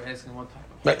 and then they were asking what type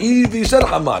of. But he said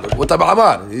Hamar. What type of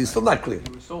Hamar? He's still not clear.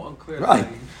 They were so unclear. Right.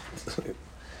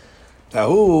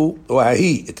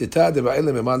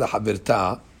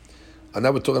 And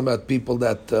now we're talking about people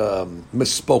that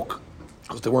misspoke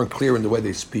because they weren't clear in the way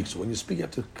they speak. So when you speak, you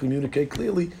have to communicate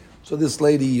clearly. So this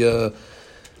lady,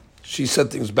 she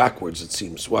said things backwards, it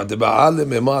seems. She wanted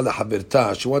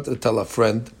to tell a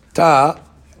friend, Ta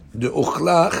de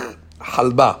ukhlach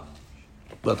halba.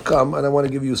 But come, and I want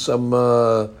to give you some,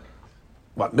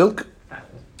 milk?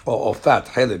 Or fat,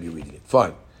 halib you're eating it.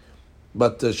 Fine.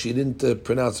 But she didn't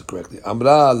pronounce it correctly.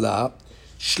 Amra la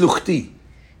shluchti.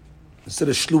 Instead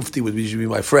of shlufti, would be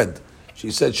my friend.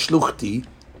 She said shluchti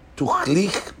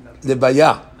tuchlich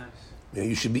lebaya.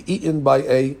 You should be eaten by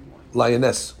a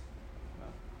lioness.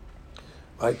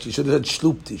 Right? She should have said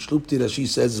shlupti. Shlupti that she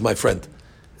says is my friend.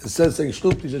 Instead of saying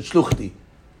shlupti, she said shluchti.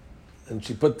 And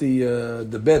she put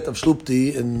the bet of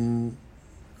shlupti in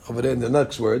over there in the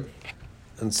next word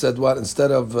and said what?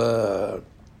 Instead of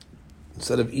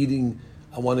eating,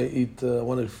 I want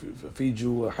to feed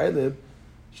you halib.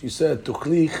 She said,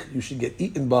 "Tuchlich, you should get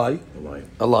eaten by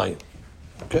a lion."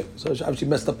 Okay, so she obviously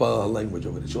messed up her language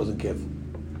over there. She wasn't careful.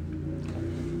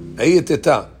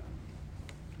 Ayiteta.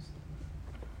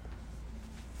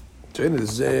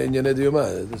 This is Inyanei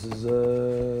Diyuma. This is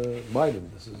Biden.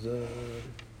 This is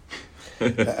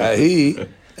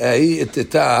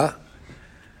Ayiteta.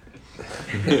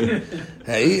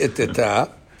 Ayiteta.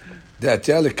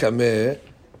 Datia lekame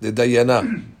the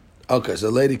Dayana. Okay, so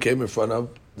the lady came in front of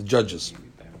the judges.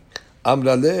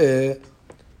 Amrale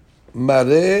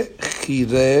mare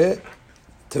chire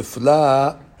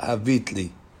tefla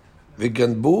havitli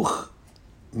v'ganbuch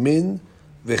min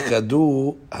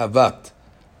v'chadu havat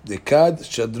dekad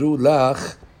shadru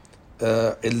lach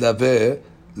ilave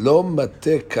lo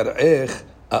mate karech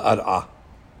a'ar'a.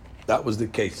 That was the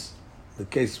case. The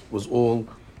case was all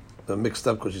mixed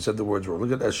up because she said the words wrong.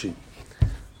 Look at that sheet.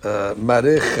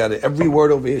 Mare chare. Every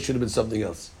word over here should have been something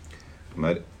else.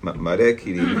 Mare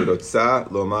kiri virotza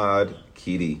lomar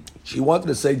kiri. She wanted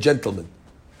to say gentleman,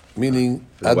 meaning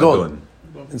adon.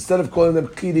 Instead of calling them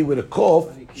kiri with a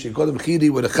kof, she called them kiri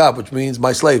with a chaf, which means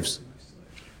my slaves.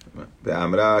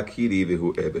 Ve'amra kiri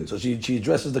v'hu ebed. So she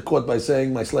addresses the court by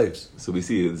saying my slaves. So we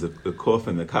see the kof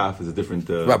and the kaf is a different.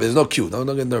 Right, but there's no Q. Don't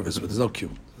get nervous, but there's no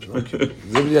Q.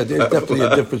 Yeah, there's definitely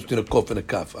a difference between a kof and a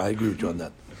kaf. I agree with you on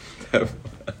that.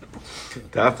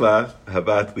 Tafla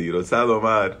havatli. Rotza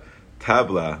lomar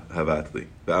tabla havatli.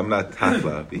 Ve'amra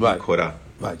tafla v'hi kora.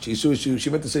 Right. She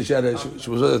meant to say she had a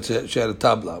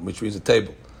tabla, which means a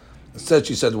table. Instead,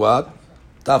 she said what?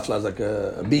 Tafla is like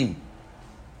a beam.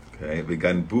 Okay.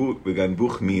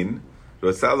 V'ganbuch min.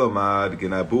 Rotza lomar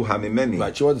genabu hamimeni.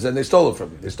 Right. She wanted to say they stole it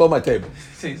from me. They stole my table.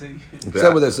 See. Is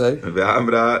that what they say?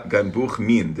 Ve'amra ganbuch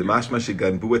min. Demashma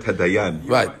sheganbu et hadayan.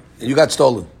 Right. And you got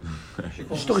stolen. She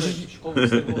called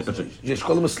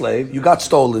him a slave. You got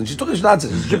stolen. She took his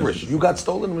nonsense. It's gibberish. You got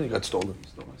stolen when you got stolen.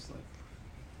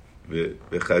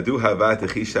 וחדו הבת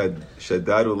אחי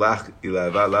שדרו לך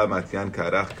ilava la matyan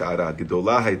karach kara.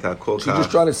 גדולה הייתה כל She's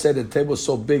just trying to say that the table is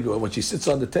so big, when she sits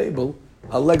on the table,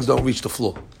 her legs don't reach the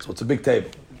floor. So it's a big table.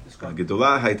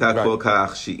 גדולה הייתה כל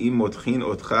כך שאם מותחין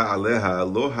אותך עליה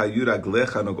לא היו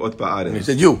רגליך נוגעות בארץ. And he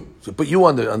said, you. So put you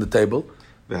on the table.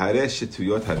 והרי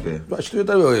שטויות הרבה.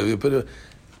 You put it.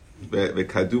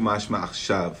 וכדו משמע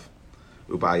עכשיו.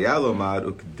 ובעיה לומר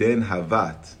וקדן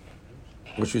הבת.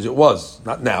 Which means it was,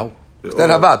 not now. Then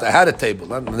havat, I had a table.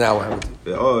 Not now I have a table.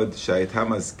 ועוד שהייתה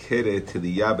מזכרת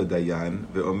תליה בדיין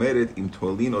ואומרת אם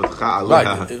תולין אותך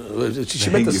עליה. Right. She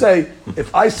meant to say,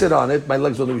 if I sit on it, my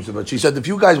legs don't reach the bed. She said, if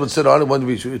you guys would sit on it, when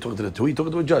you're talking to the two, you're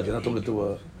talking to a judge. You're not talking to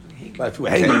a... If you were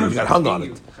hanging, you got hung on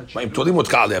it.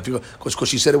 Because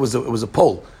she said it was a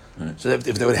pole. So if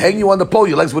they would hang you on the pole,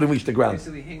 your legs wouldn't reach the ground.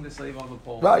 Basically, hang the slave on the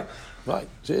pole. Right.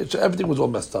 So everything was all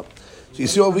messed up. So you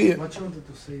see over here, What she wanted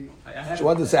to say? she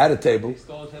wanted to say I had a table.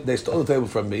 They stole the table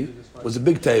from me. It was a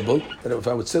big table. And if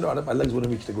I would sit on it, my legs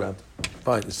wouldn't reach the ground.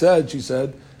 Fine. Instead, she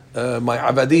said, my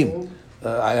avadim.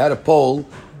 I had a pole.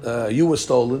 You were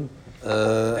stolen.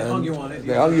 They hung you on it.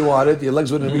 They hung you on it. Your legs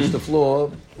wouldn't reach the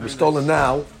floor. It was stolen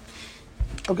now.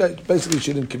 Okay. Basically,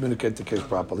 she didn't communicate the case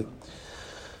properly.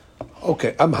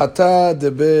 Okay, Amhata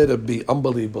Debe Rabbi,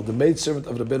 unbelievable. The maidservant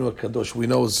of Rabbeinu Kadosh, we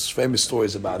know his famous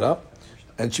stories about her,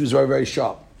 and she was very, very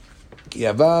sharp.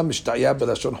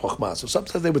 So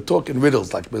sometimes they would talk in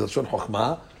riddles, like Belashon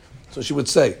Chochma. So she would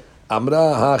say, Amra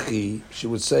Hachi, she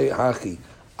would say Hachi,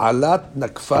 Alat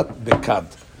Nakfat Bekad.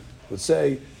 Would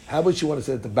say, how would she want to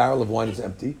say that the barrel of wine is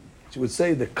empty? She would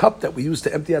say the cup that we use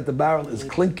to empty out the barrel is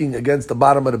clinking against the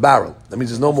bottom of the barrel. That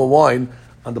means there's no more wine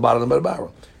on the bottom of the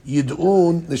barrel.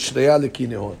 Yid'un l'shreya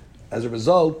l'kinehon. As a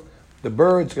result, the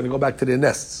birds are going to go back to their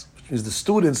nests, which means the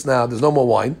students now, there's no more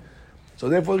wine, so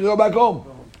therefore they go back home.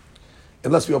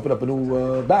 Unless we open up a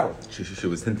new barrel. She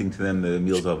was hinting to them the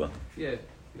meal's over. Yeah.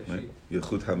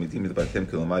 ילכו תלמידים לדבריהם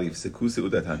כלומר יפסקו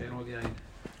סעודתם.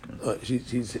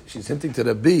 She's hinting to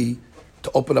the bee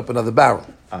to open up another barrel.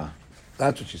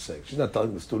 That's what she's saying. She's not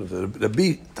telling the students. The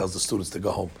bee tells the students to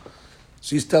go home.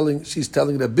 She's telling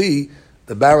the bee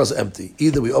the barrel's empty.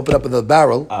 Either we open up another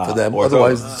barrel for them,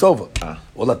 otherwise it's over.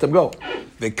 Or let them go.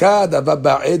 V'kad hava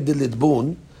ba'ed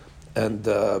lidbun, and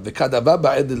v'kad hava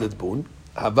ba'ed lidbun,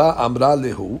 hava amra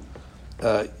lehu,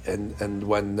 and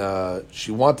when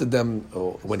she wanted them,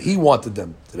 or when he wanted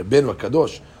them, the Rabbeinu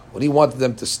Kadosh, when he wanted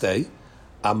them to stay,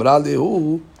 amra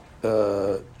lehu,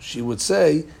 she would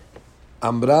say,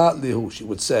 amra lehu, she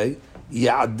would say,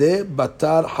 ya'adeh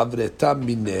batar havreta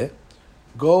mineh,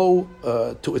 go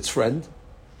to its friend,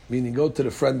 meaning go to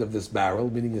the friend of this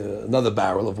barrel, meaning another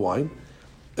barrel of wine,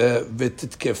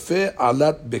 v'titkefe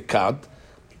alat bekad,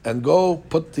 and go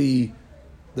put the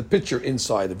pitcher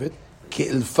inside of it,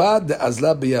 ke'ilfa de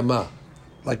azla b'yama,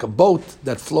 like a boat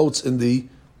that floats in the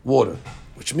water.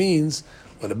 Which means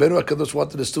when the Beru HaKadosh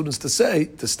wanted the students to stay,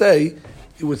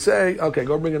 he would say, okay,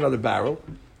 go bring another barrel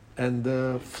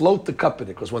and float the cup in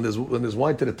it. Because when there's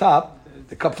wine to the top,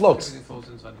 the cup floats. Everything flows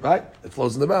inside. Right? It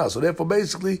flows in the barrel. So therefore,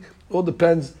 basically, it all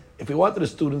depends. If he wanted the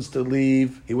students to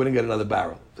leave, he wouldn't get another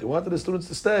barrel. If he wanted the students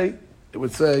to stay, it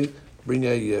would say, bring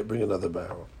another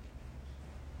barrel.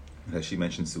 She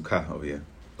mentioned sukkah over here.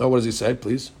 Now, what does he say,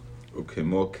 please?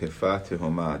 Ukemo kefa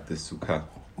tehoma the sukkah.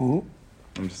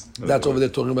 That's over there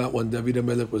talking about when David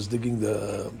HaMelech was digging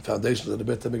the foundations of the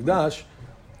Beit HaMikdash,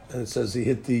 and it says he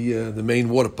hit the main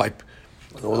water pipe,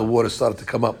 and all the water started to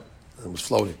come up and was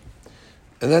floating.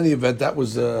 And then the event that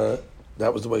was the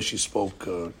way she spoke.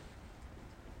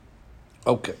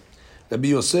 Okay. Rabbi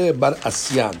Yosef bar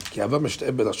Asyan, ki hava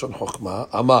mishteh belashon chokma,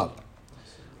 amar.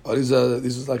 Oh, this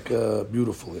is like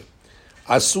beautiful here.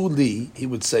 Asu li, he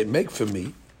would say, make for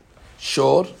me,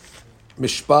 shor,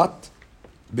 mishpat,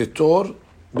 betor,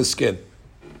 miskin.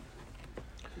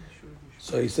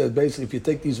 So he says, basically, if you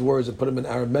take these words and put them in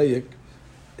Aramaic,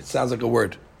 it sounds like a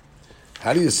word.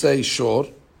 How do you say shor?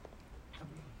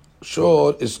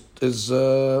 Shor is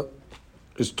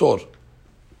tor.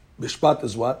 Mishpat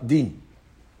is what? Din.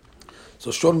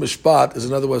 So shor mishpat is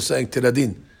another way of saying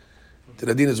tiradin.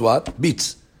 Tiradin is what?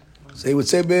 Beats. So he would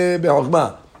say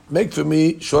be'chokma, make for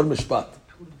me shor mishpat.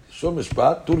 Shor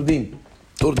mishpat, tur din.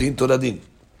 Tur din, turadin.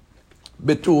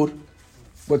 Betur,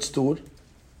 what's tur?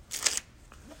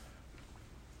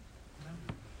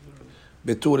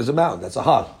 Betur is a mountain, that's a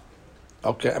har.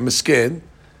 Okay, a miskin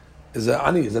is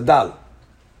a dal.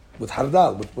 With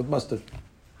hardal, with mustard.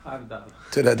 Hardal.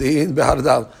 Tiradin,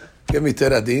 behardal. Give me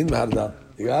tiradin, behardal.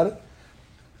 You got it?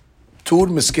 Tur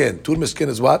miskin. Tur miskin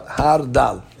is what?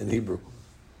 Hardal in Hebrew.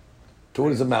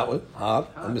 Tur is a mountain, har,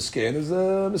 and miskin is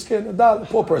a miskin, a dal, a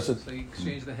poor person. So you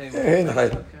exchange the hay.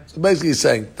 Okay. So basically he's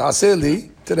saying, Ta'aseli,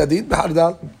 tiradin,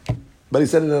 behardal. But he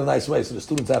said it in a nice way, so the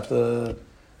students have to,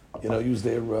 use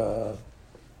their... what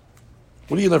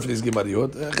do you learn from these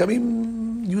Gemariyot?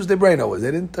 Chamim use their brain always.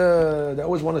 They didn't. They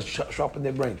always want to sharpen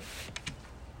their brain.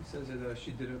 He says that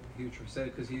she did it. He said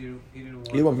it because he didn't want.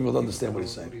 He didn't want people to understand what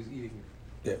he's saying. What he's eating.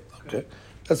 Yeah. Okay.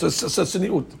 That's a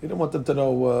niut. He didn't want them to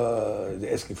know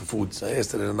they're asking for food. So I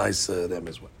asked it in a nice them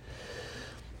as well.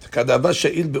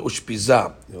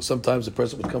 Sometimes a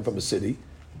person would come from a city,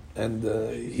 and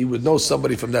he would know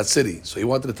somebody from that city. So he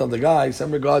wanted to tell the guy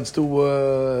some regards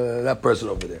to that person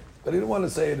over there. But he didn't want to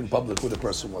say it in public who the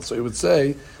person was. So he would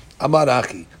say, Amar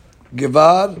Achi,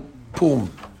 Givar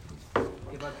Pum.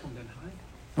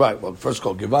 Right, well, first of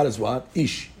all, Givar is what?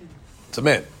 Ish. It's a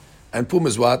man. And Pum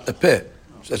is what? A peh.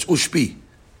 So that's Ushpi.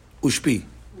 Ushpi.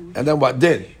 And then what?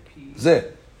 Din. Ze.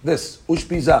 This.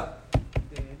 Ushpi za.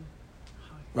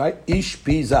 Right? Ish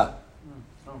pi za.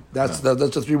 That's the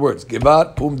three words.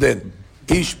 Givar Pum Din.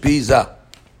 Ish pi za.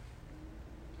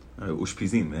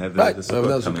 Ushpizim. Right.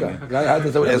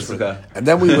 And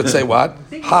then we would say what?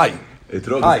 Hi.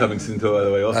 Etrog is coming soon to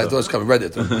the way also. Etrog is coming. Read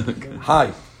it.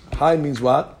 Hi. Hi means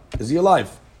what? Is he alive?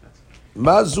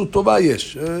 Mazu tova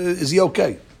yesh. Is he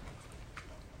okay?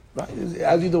 Right.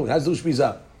 How's he doing? How's the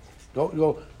ushpiza?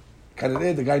 Go.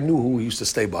 The guy knew who he used to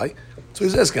stay by. So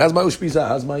he's asking, how's my ushpiza?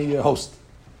 How's my host?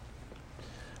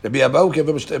 He's asking about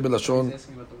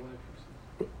the wife.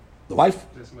 The wife?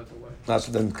 He's asking about the wife.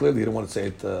 So then clearly he didn't want to say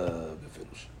it That's it.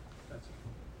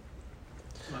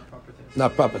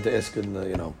 not proper to ask in,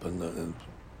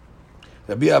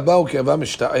 Rabbi Abahu ki hava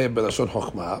mishta'eh b'lashon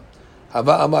chokhmah,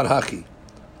 hava amar hachi.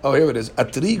 Oh, here it is.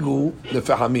 Atrigu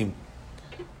lefahamim.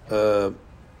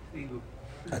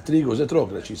 Atrigu is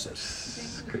etrog, that she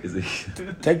says. Crazy.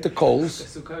 Take the coals.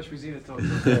 It's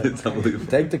unbelievable.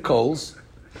 Take the coals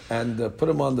and put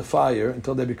them on the fire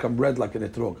until they become red like an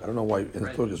etrog. I don't know why an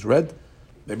etrog is red.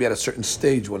 Maybe at a certain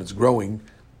stage when it's growing.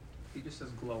 He just says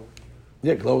glow.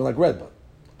 Yeah, glowing like red.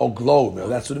 Glow.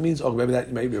 That's what it means. Oh,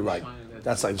 maybe you're right.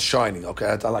 That's like shining. Okay,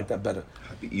 I like that better.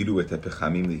 Yeah, adumin.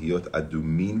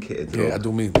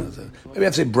 Maybe I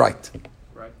have to say bright.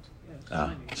 Right.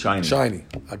 Shiny. Shiny.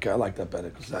 Okay, I like that better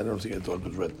because I don't think it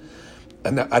was red.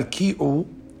 And the arki'u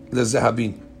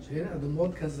lezahabin. שהנה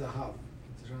אדומות כזהב.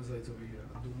 It translates over here.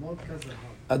 אדומות כזהב.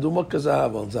 Adumot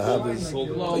kazahav. Zahav is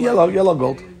Glow. yellow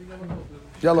gold.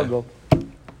 Yellow gold.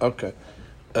 Okay.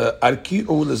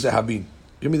 Arki'u lezahabin.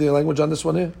 Give me the language on this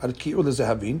one here. Arki'u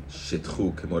lezahabin.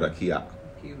 Shetchu kemo rakia.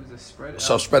 He was a spread out.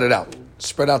 So spread it out.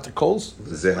 Spread out the coals.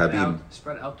 Zehabim.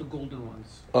 Spread out the golden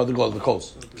ones. Oh, the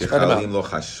coals. Spread them out. כחללים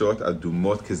לוחשות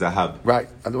אדומות כזהב. Right.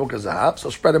 Adumot kazahav. So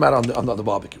spread them out on the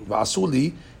barbecue.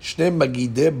 Va'asuli shnei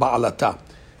magide ba'alata.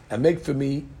 And make for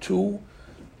me 2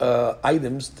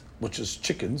 items, which is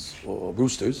chickens or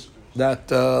roosters,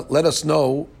 that let us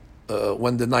know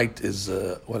when the night is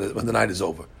when the night is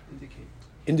over.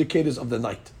 Indicators of the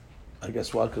night. I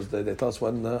guess why? Because they tell us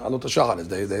when Alot HaShachar is.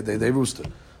 They rooster.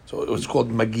 So it was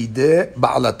called Magideh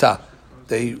Ba'alata.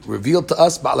 They revealed to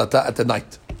us Ba'alata at the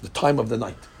night, the time of the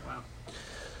night. Wow.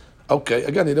 Okay,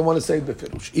 again, he didn't want to say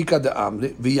befirush. Ika de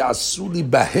amri v'yasuli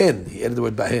bahen. He added the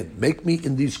word bahen. Make me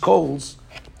in these coals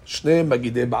shnei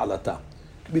Magideh Ba'alata.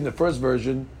 Could be in the first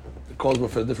version, the coals were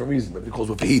for a different reason. Maybe the coals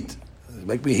were for heat.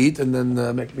 Make me heat and then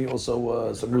make me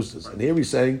also some roosters. And here he's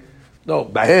saying, no,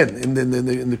 bahen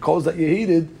in the coals that you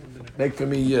heated. Make for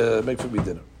me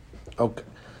dinner. Okay.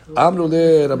 Amru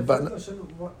le Rabbana.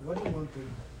 What do you want to?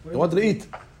 You wanted to eat.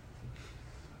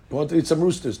 You want to eat some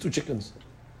roosters, 2 chickens.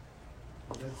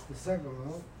 That's the second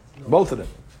one. No? Both of them.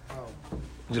 Oh.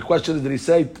 The question is, did he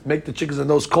say make the chickens in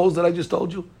those coals that I just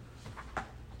told you?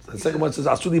 The second one says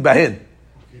asuli bahen.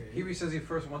 Here he says he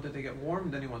first wanted to get warm,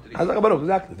 then he wanted to eat.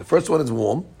 Exactly. The first one is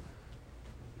warm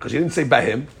because he didn't say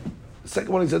bahim. The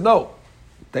second one he said no.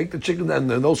 Take the chicken and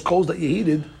those coals that you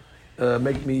heated.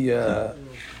 Make me.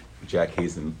 Jack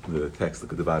Hazen, the text,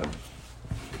 look at the bottom.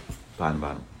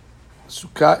 Bottom.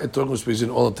 Sukkah and Torah speaks in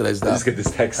all of today's Just daf. get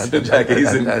this text. Jack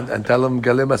Hazen. And tell him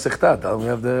Galeh Masechta. Tell him you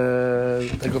have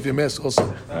the take off your mask also.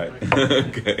 All right.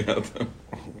 Okay.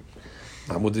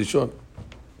 Amud Rishon.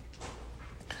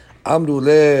 Amru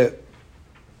le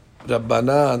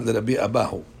Rabbanan le Rabbi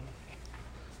Abahu.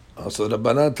 So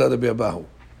Rabbanan tell Rabbi Abahu.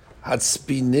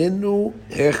 Hatspinenu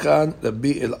hechan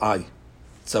Rabbi Elai.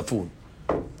 Tzafun.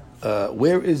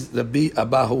 Where is Rabbi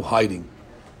Abahu hiding?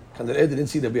 And they didn't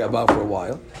see Rabbi Abahu for a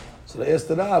while. So they asked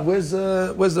the Rav, where's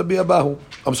Rabbi Abahu?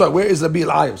 I'm sorry, where is Rabbi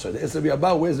Elai? I'm sorry, they asked Rabbi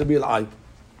Abahu, where's Rabbi Elai?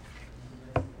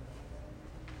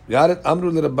 Got it?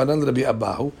 Amru le Rabbanan le Rabbi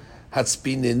Abahu.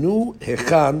 Hatspinenu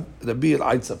hechan Rabbi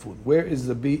Elai tzafun. Where is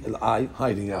Rabbi Elai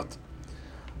hiding out?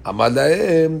 Amar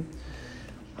lahem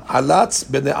halatz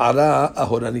b'ne'ara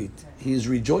ahoranit. He is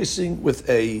rejoicing with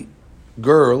a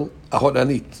girl,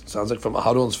 ahoranit. Sounds like from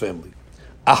Aharon's family.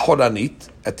 Ahoranit,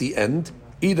 at the end,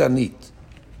 iranit.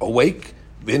 Awake,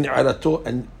 v'ne'arato,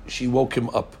 and she woke him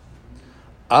up.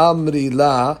 Amri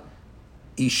la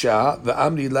isha,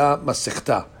 v'amri la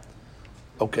masechta.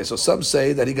 Okay, so some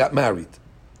say that he got married.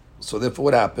 So therefore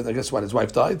what happened? I guess what, his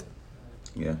wife died?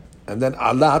 Yeah. And then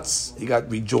alatz, he got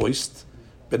rejoiced.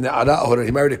 He married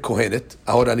a kohenet,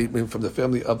 ahoranit, meaning from the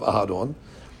family of Aharon.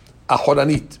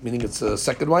 Ahoranit, meaning it's a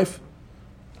second wife.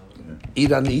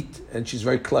 Iranit, and she's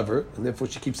very clever, and therefore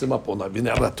she keeps him up all night.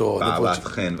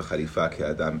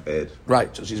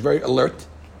 Right, so she's very alert,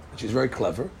 and she's very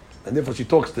clever, and therefore she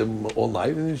talks to him all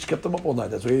night, and she kept him up all night.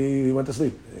 That's why he went to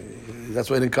sleep. That's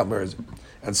why he didn't come. Where is it?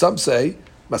 And some say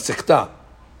masechta.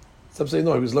 Some say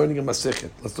no, he was learning a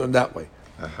masechet. Let's learn that way.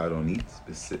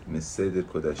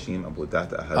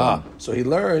 So he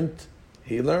learned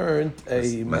a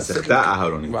masechta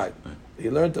Aharonit. Right. He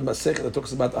learned a masechet that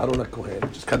talks about Aharon HaKohen,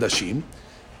 which is Kadashim,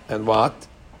 and what?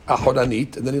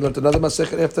 Ahoranit, and then he learned another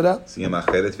masechet after that.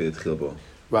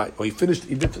 Right. Well, he finished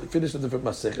a different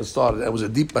masechet, started. It was a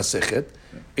deep masechet,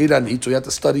 Iranit, so he had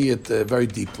to study it very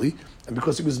deeply, and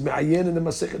because he was me'ayin in the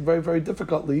masechet very, very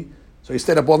difficultly, so he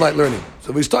stayed up all night learning. So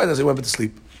when he started as he went to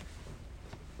sleep.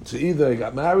 So either he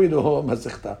got married or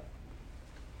masechta.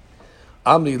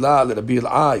 Amri la le Rabbi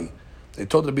Elai. They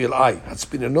told Rabbi Elai,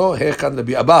 Hatspinenu hechan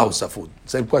Rabbi Abahu safun.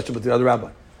 Same question with the other rabbi.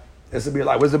 That's Rabbi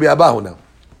Elai. Where's Rabbi Abahu now?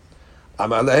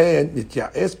 Amar lehen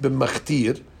nitya'es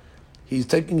b'machtir. He's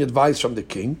taking advice from the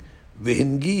king.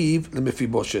 V'hingiv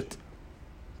leMefiboshet.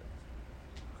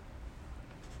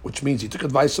 Which means he took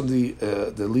advice from the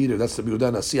leader. That's the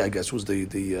Yehuda Nasi, I guess, who's the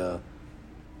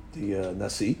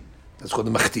Nasi. That's called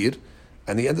the Machtir.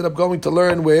 And he ended up going to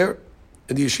learn where?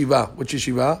 In the yeshiva. Which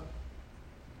yeshiva?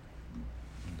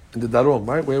 In the Darom,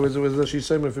 right? Where was she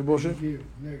saying Mephibosheth? Negev.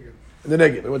 In the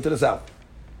Negev. It went to the south.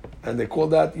 And they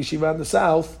called that yeshiva in the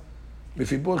south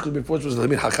Mephibosheth, because Mephibosheth was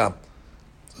Lamid Hakam.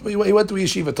 So he went to a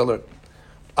yeshiva to learn.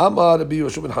 Amar Rabbi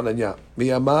Yoshua ben Hananya,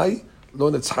 Miyamai lo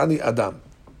netzhani Adam.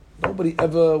 Nobody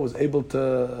ever was able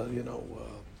to,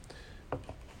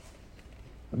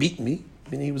 beat me. I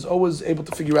mean, he was always able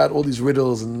to figure out all these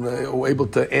riddles and able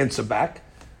to answer back.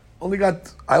 I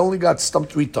only got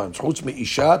stumped 3 times. Chutz me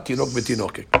isha, tinok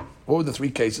v'tinokek. What were the 3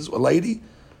 cases? A lady,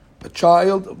 a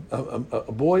child,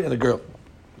 a boy, and a girl.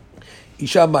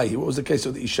 Isha Mahi. What was the case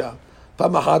of the Isha?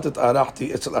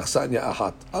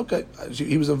 Okay,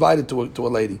 he was invited to a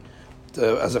lady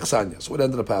as aksanya. So what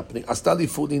ended up happening? Astali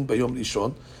fulin bayom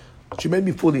rishon. She made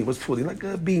me fulin. What's fulin?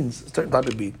 Like beans, a certain type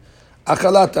of bean.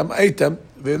 Achalatam aitam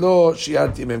velo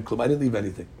shiarti mem klum. I didn't leave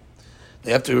anything.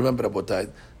 They have to remember about that.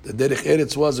 The derech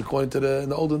eretz was, according to in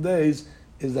the olden days,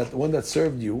 is that the one that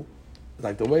served you,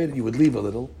 like the way that you would leave a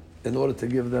little, in order to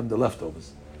give them the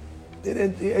leftovers. He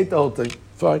ate the whole thing.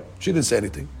 Fine. She didn't say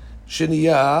anything.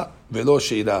 Shiniya velo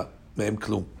sheira me'em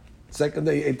klum. Second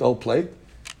day, he ate the whole plate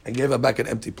and gave her back an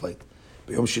empty plate.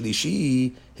 B'yom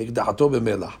shlishi hikdahato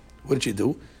b'melah. What did she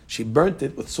do? She burnt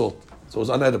it with salt, so it was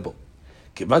unedible.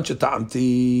 Kivan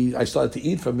she'ta'amti, I started to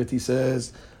eat from it. He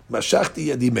says, mashachti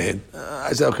yadi mehen.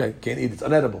 I said, okay, can't eat it. It's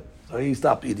unedible. So he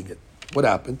stopped eating it. What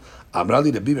happened?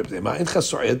 Amrali Rabbi Mepnei in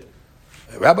Chasu'ed.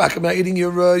 Rabbi, I'm not eating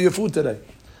your food today.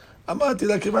 Amati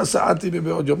la kivan sa'ati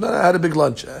b'be'od yom. No, I had a big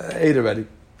lunch. I ate already.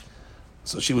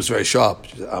 So she was very sharp.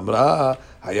 She said, Amra,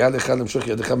 hayal lecha lemshoch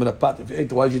yadecha min hapat. If you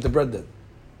ate, why did you eat the bread then?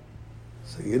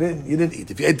 So you didn't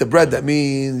eat. If you ate the bread, that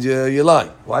means you're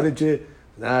lying. Why did you?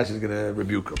 Nah, she's going to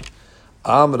rebuke him.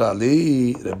 Amra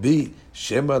li Rabbi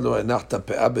shema lo enachta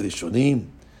pe'ah berishonim.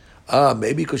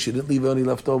 Maybe because she didn't leave any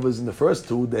leftovers in the first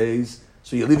 2 days,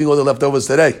 so you're leaving all the leftovers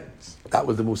today. That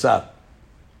was the musar.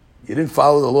 You didn't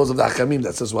follow the laws of the Achamim.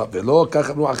 That says what? Velo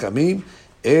kachamnu Achamim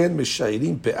en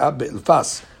mishayrim pe'ah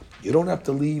be'ilfas. You don't have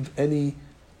to leave any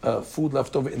food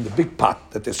left over in the big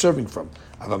pot that they're serving from.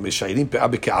 But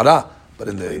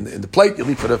in the plate you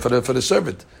leave for the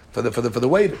servant, for the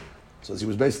waiter. So he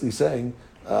was basically saying,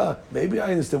 maybe I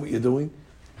understand what you're doing.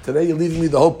 Today you're leaving me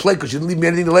the whole plate because you didn't leave me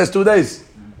anything the last 2 days.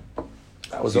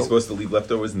 That was. She's supposed to leave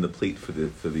leftovers in the plate for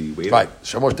the waiter. Right.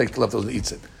 Shamor takes the leftovers and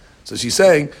eats it. So she's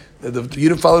saying that you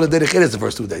didn't follow the Derech the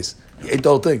first 2 days. You ate the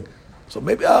whole thing. So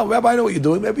maybe, Rabbi, I know what you're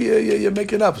doing. Maybe you're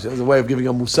making up. So it was a way of giving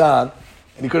a musar,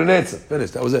 and he couldn't answer.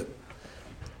 Finished. That was it.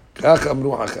 Fine.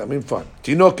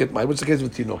 Tinoket, what's the case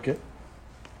with Tinoket?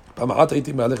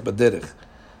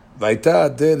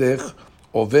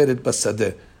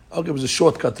 Okay, it was a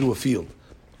shortcut through a field.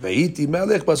 So I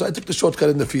took the shortcut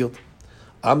in the field.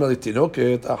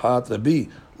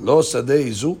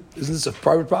 Isn't this a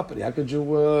private property? How could you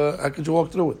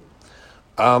walk through it?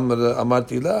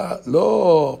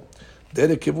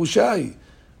 Derek Kivushai.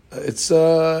 It's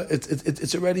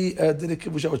already Derek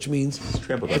Kivushai, which means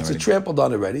it's trampled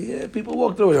on already. Yeah, people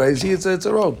walk through it already. See, it's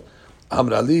a road.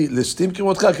 Amrali listim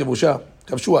kimotcha kivusha.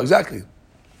 Kavshua, exactly.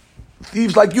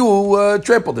 Thieves like you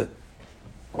trampled it.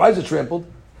 Why is it trampled?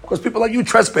 Because people like you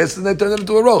trespassed and they turned it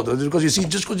into a road. Just because you see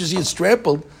it's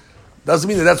trampled doesn't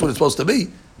mean that's what it's supposed to be.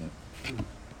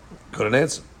 Couldn't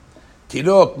answer.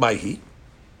 Tinok maihi.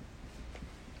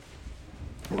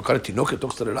 What kind of tinoket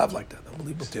talks to the Rav like that?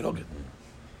 Unbelievable tinoket.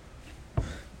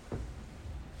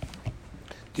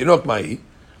 Tinok ma'i,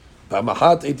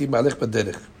 v'amachat eiti ma'alech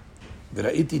b'derech,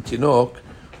 v'ra'iti tinok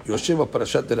yoshev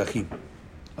parashat derachim.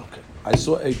 Okay, I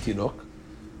saw a tinok,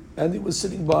 and he was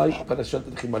sitting by parashat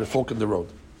derachim, by the fork in the road.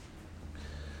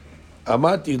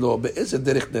 Amati lo be'ez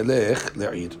derech nelech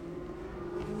le'ir.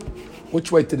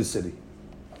 Which way to the city?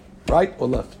 Right or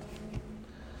left?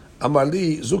 Amar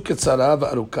li zu ketzara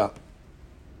v'aruka.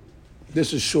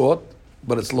 This is short,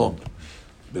 but it's long.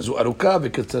 But this is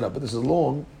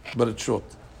long, but it's short.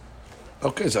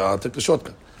 Okay, so I'll take the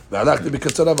shortcut. I heard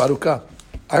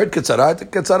ketzara, I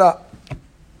took ketzara.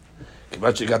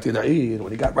 When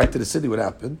he got right to the city, what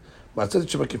happened? The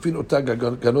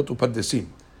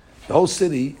whole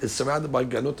city is surrounded by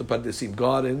ganot u'pardesim,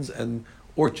 gardens and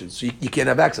orchards, so you can't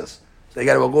have access. So you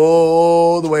got to go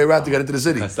all the way around to get into the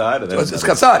city. It's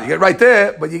kasad. You get right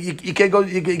there, but you can't go.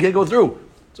 You can't go through.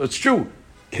 So it's true,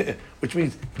 which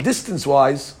means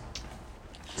distance-wise,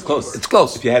 it's close. It's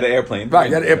close. If you had an airplane, right?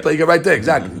 You had an airplane. You get right there,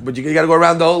 exactly. But you got to go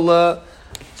around the whole.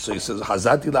 So he says,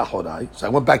 "Hazati lahorai." So I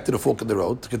went back to the fork in the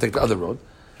road to take the other road.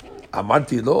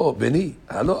 Amarti lo beni,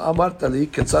 hello amarta li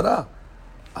ketzara.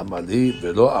 Amali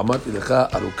velo amarti lecha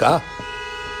aruka.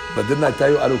 But didn't I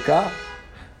tell you aruka?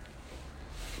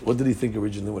 What did he think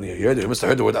originally when he heard it? He must have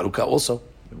heard the word aruka also.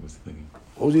 What was he thinking?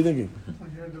 What was he thinking? I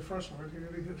heard the first one.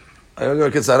 I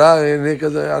heard ketzara and he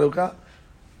said aruka.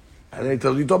 And he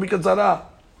told me ketzara.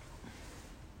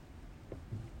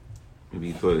 Maybe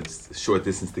he thought it's a short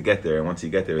distance to get there, and once you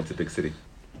get there, it's a big city.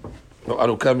 No,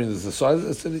 aruka means the size of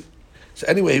the city. So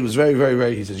anyway, he was very, very,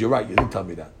 very. He says, "You're right. You didn't tell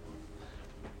me that."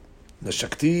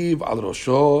 Nashaktiv al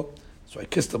rosho. So I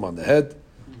kissed him on the head.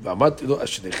 V'amarti lo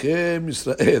ashrechem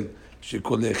Yisrael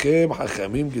shekolechem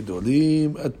hachamim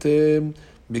gedolim atem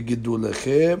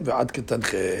migedulechem ve'ad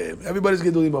ketanchem. Everybody's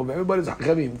gedolim over. Everybody's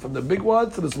hachamim, from the big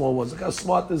ones to the small ones. Look how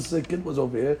smart this kid was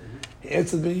over here. He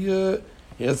answered me.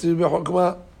 He answered me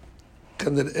b'chokmah.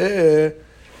 Kanir'eh,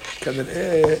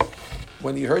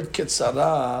 when he heard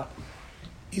ketzara,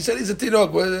 he said he's a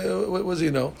tinok. What does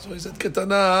he know? So he said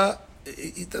ketana.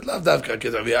 He said lav davka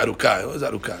ketzara aruka. What was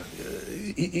aruka?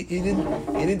 He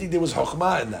didn't think there was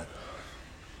chokhmah in that.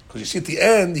 Because you see at the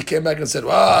end, he came back and said,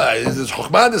 "Wow, there's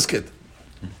chokhmah in this kid."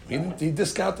 He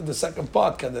discounted the second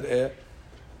part. Kanir'eh.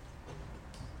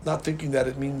 not thinking that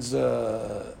it means.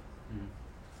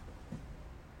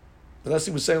 Unless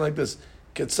he was saying like this,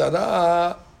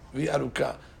 Ketzara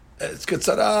v'aruka. It's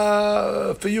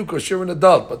Ketzara for you because you're an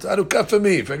adult, but aruka for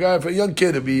me. For a young kid,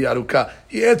 it'd be aruka.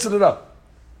 He answered it up.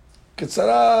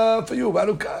 Ketzara for you,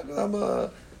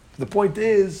 aruka. The point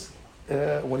is,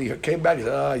 when he came back, he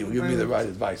said, you give me the right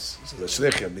advice. So the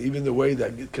shlechem, even the way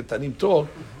that Ketanim talk,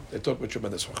 they talk with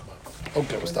tremendous chachma.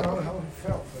 Okay, we'll stop. How he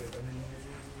felt for it. I mean,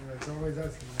 it's always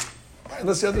asking.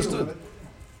 Unless he understood.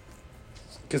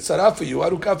 Ketzara for you,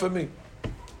 aruka for me.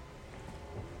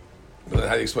 But then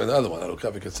how do you explain the other one?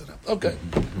 Aruka v'ketzara. Okay.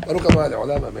 Baruch Haba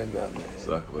le'olam, amen ve'amen.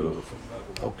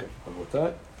 Okay.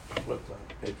 Rabotai. What time?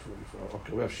 8:44.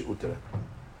 Okay, we have shi'ut today.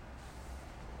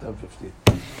 10:15.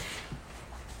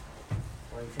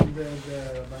 From the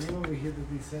Banim over here that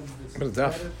he said this. But it's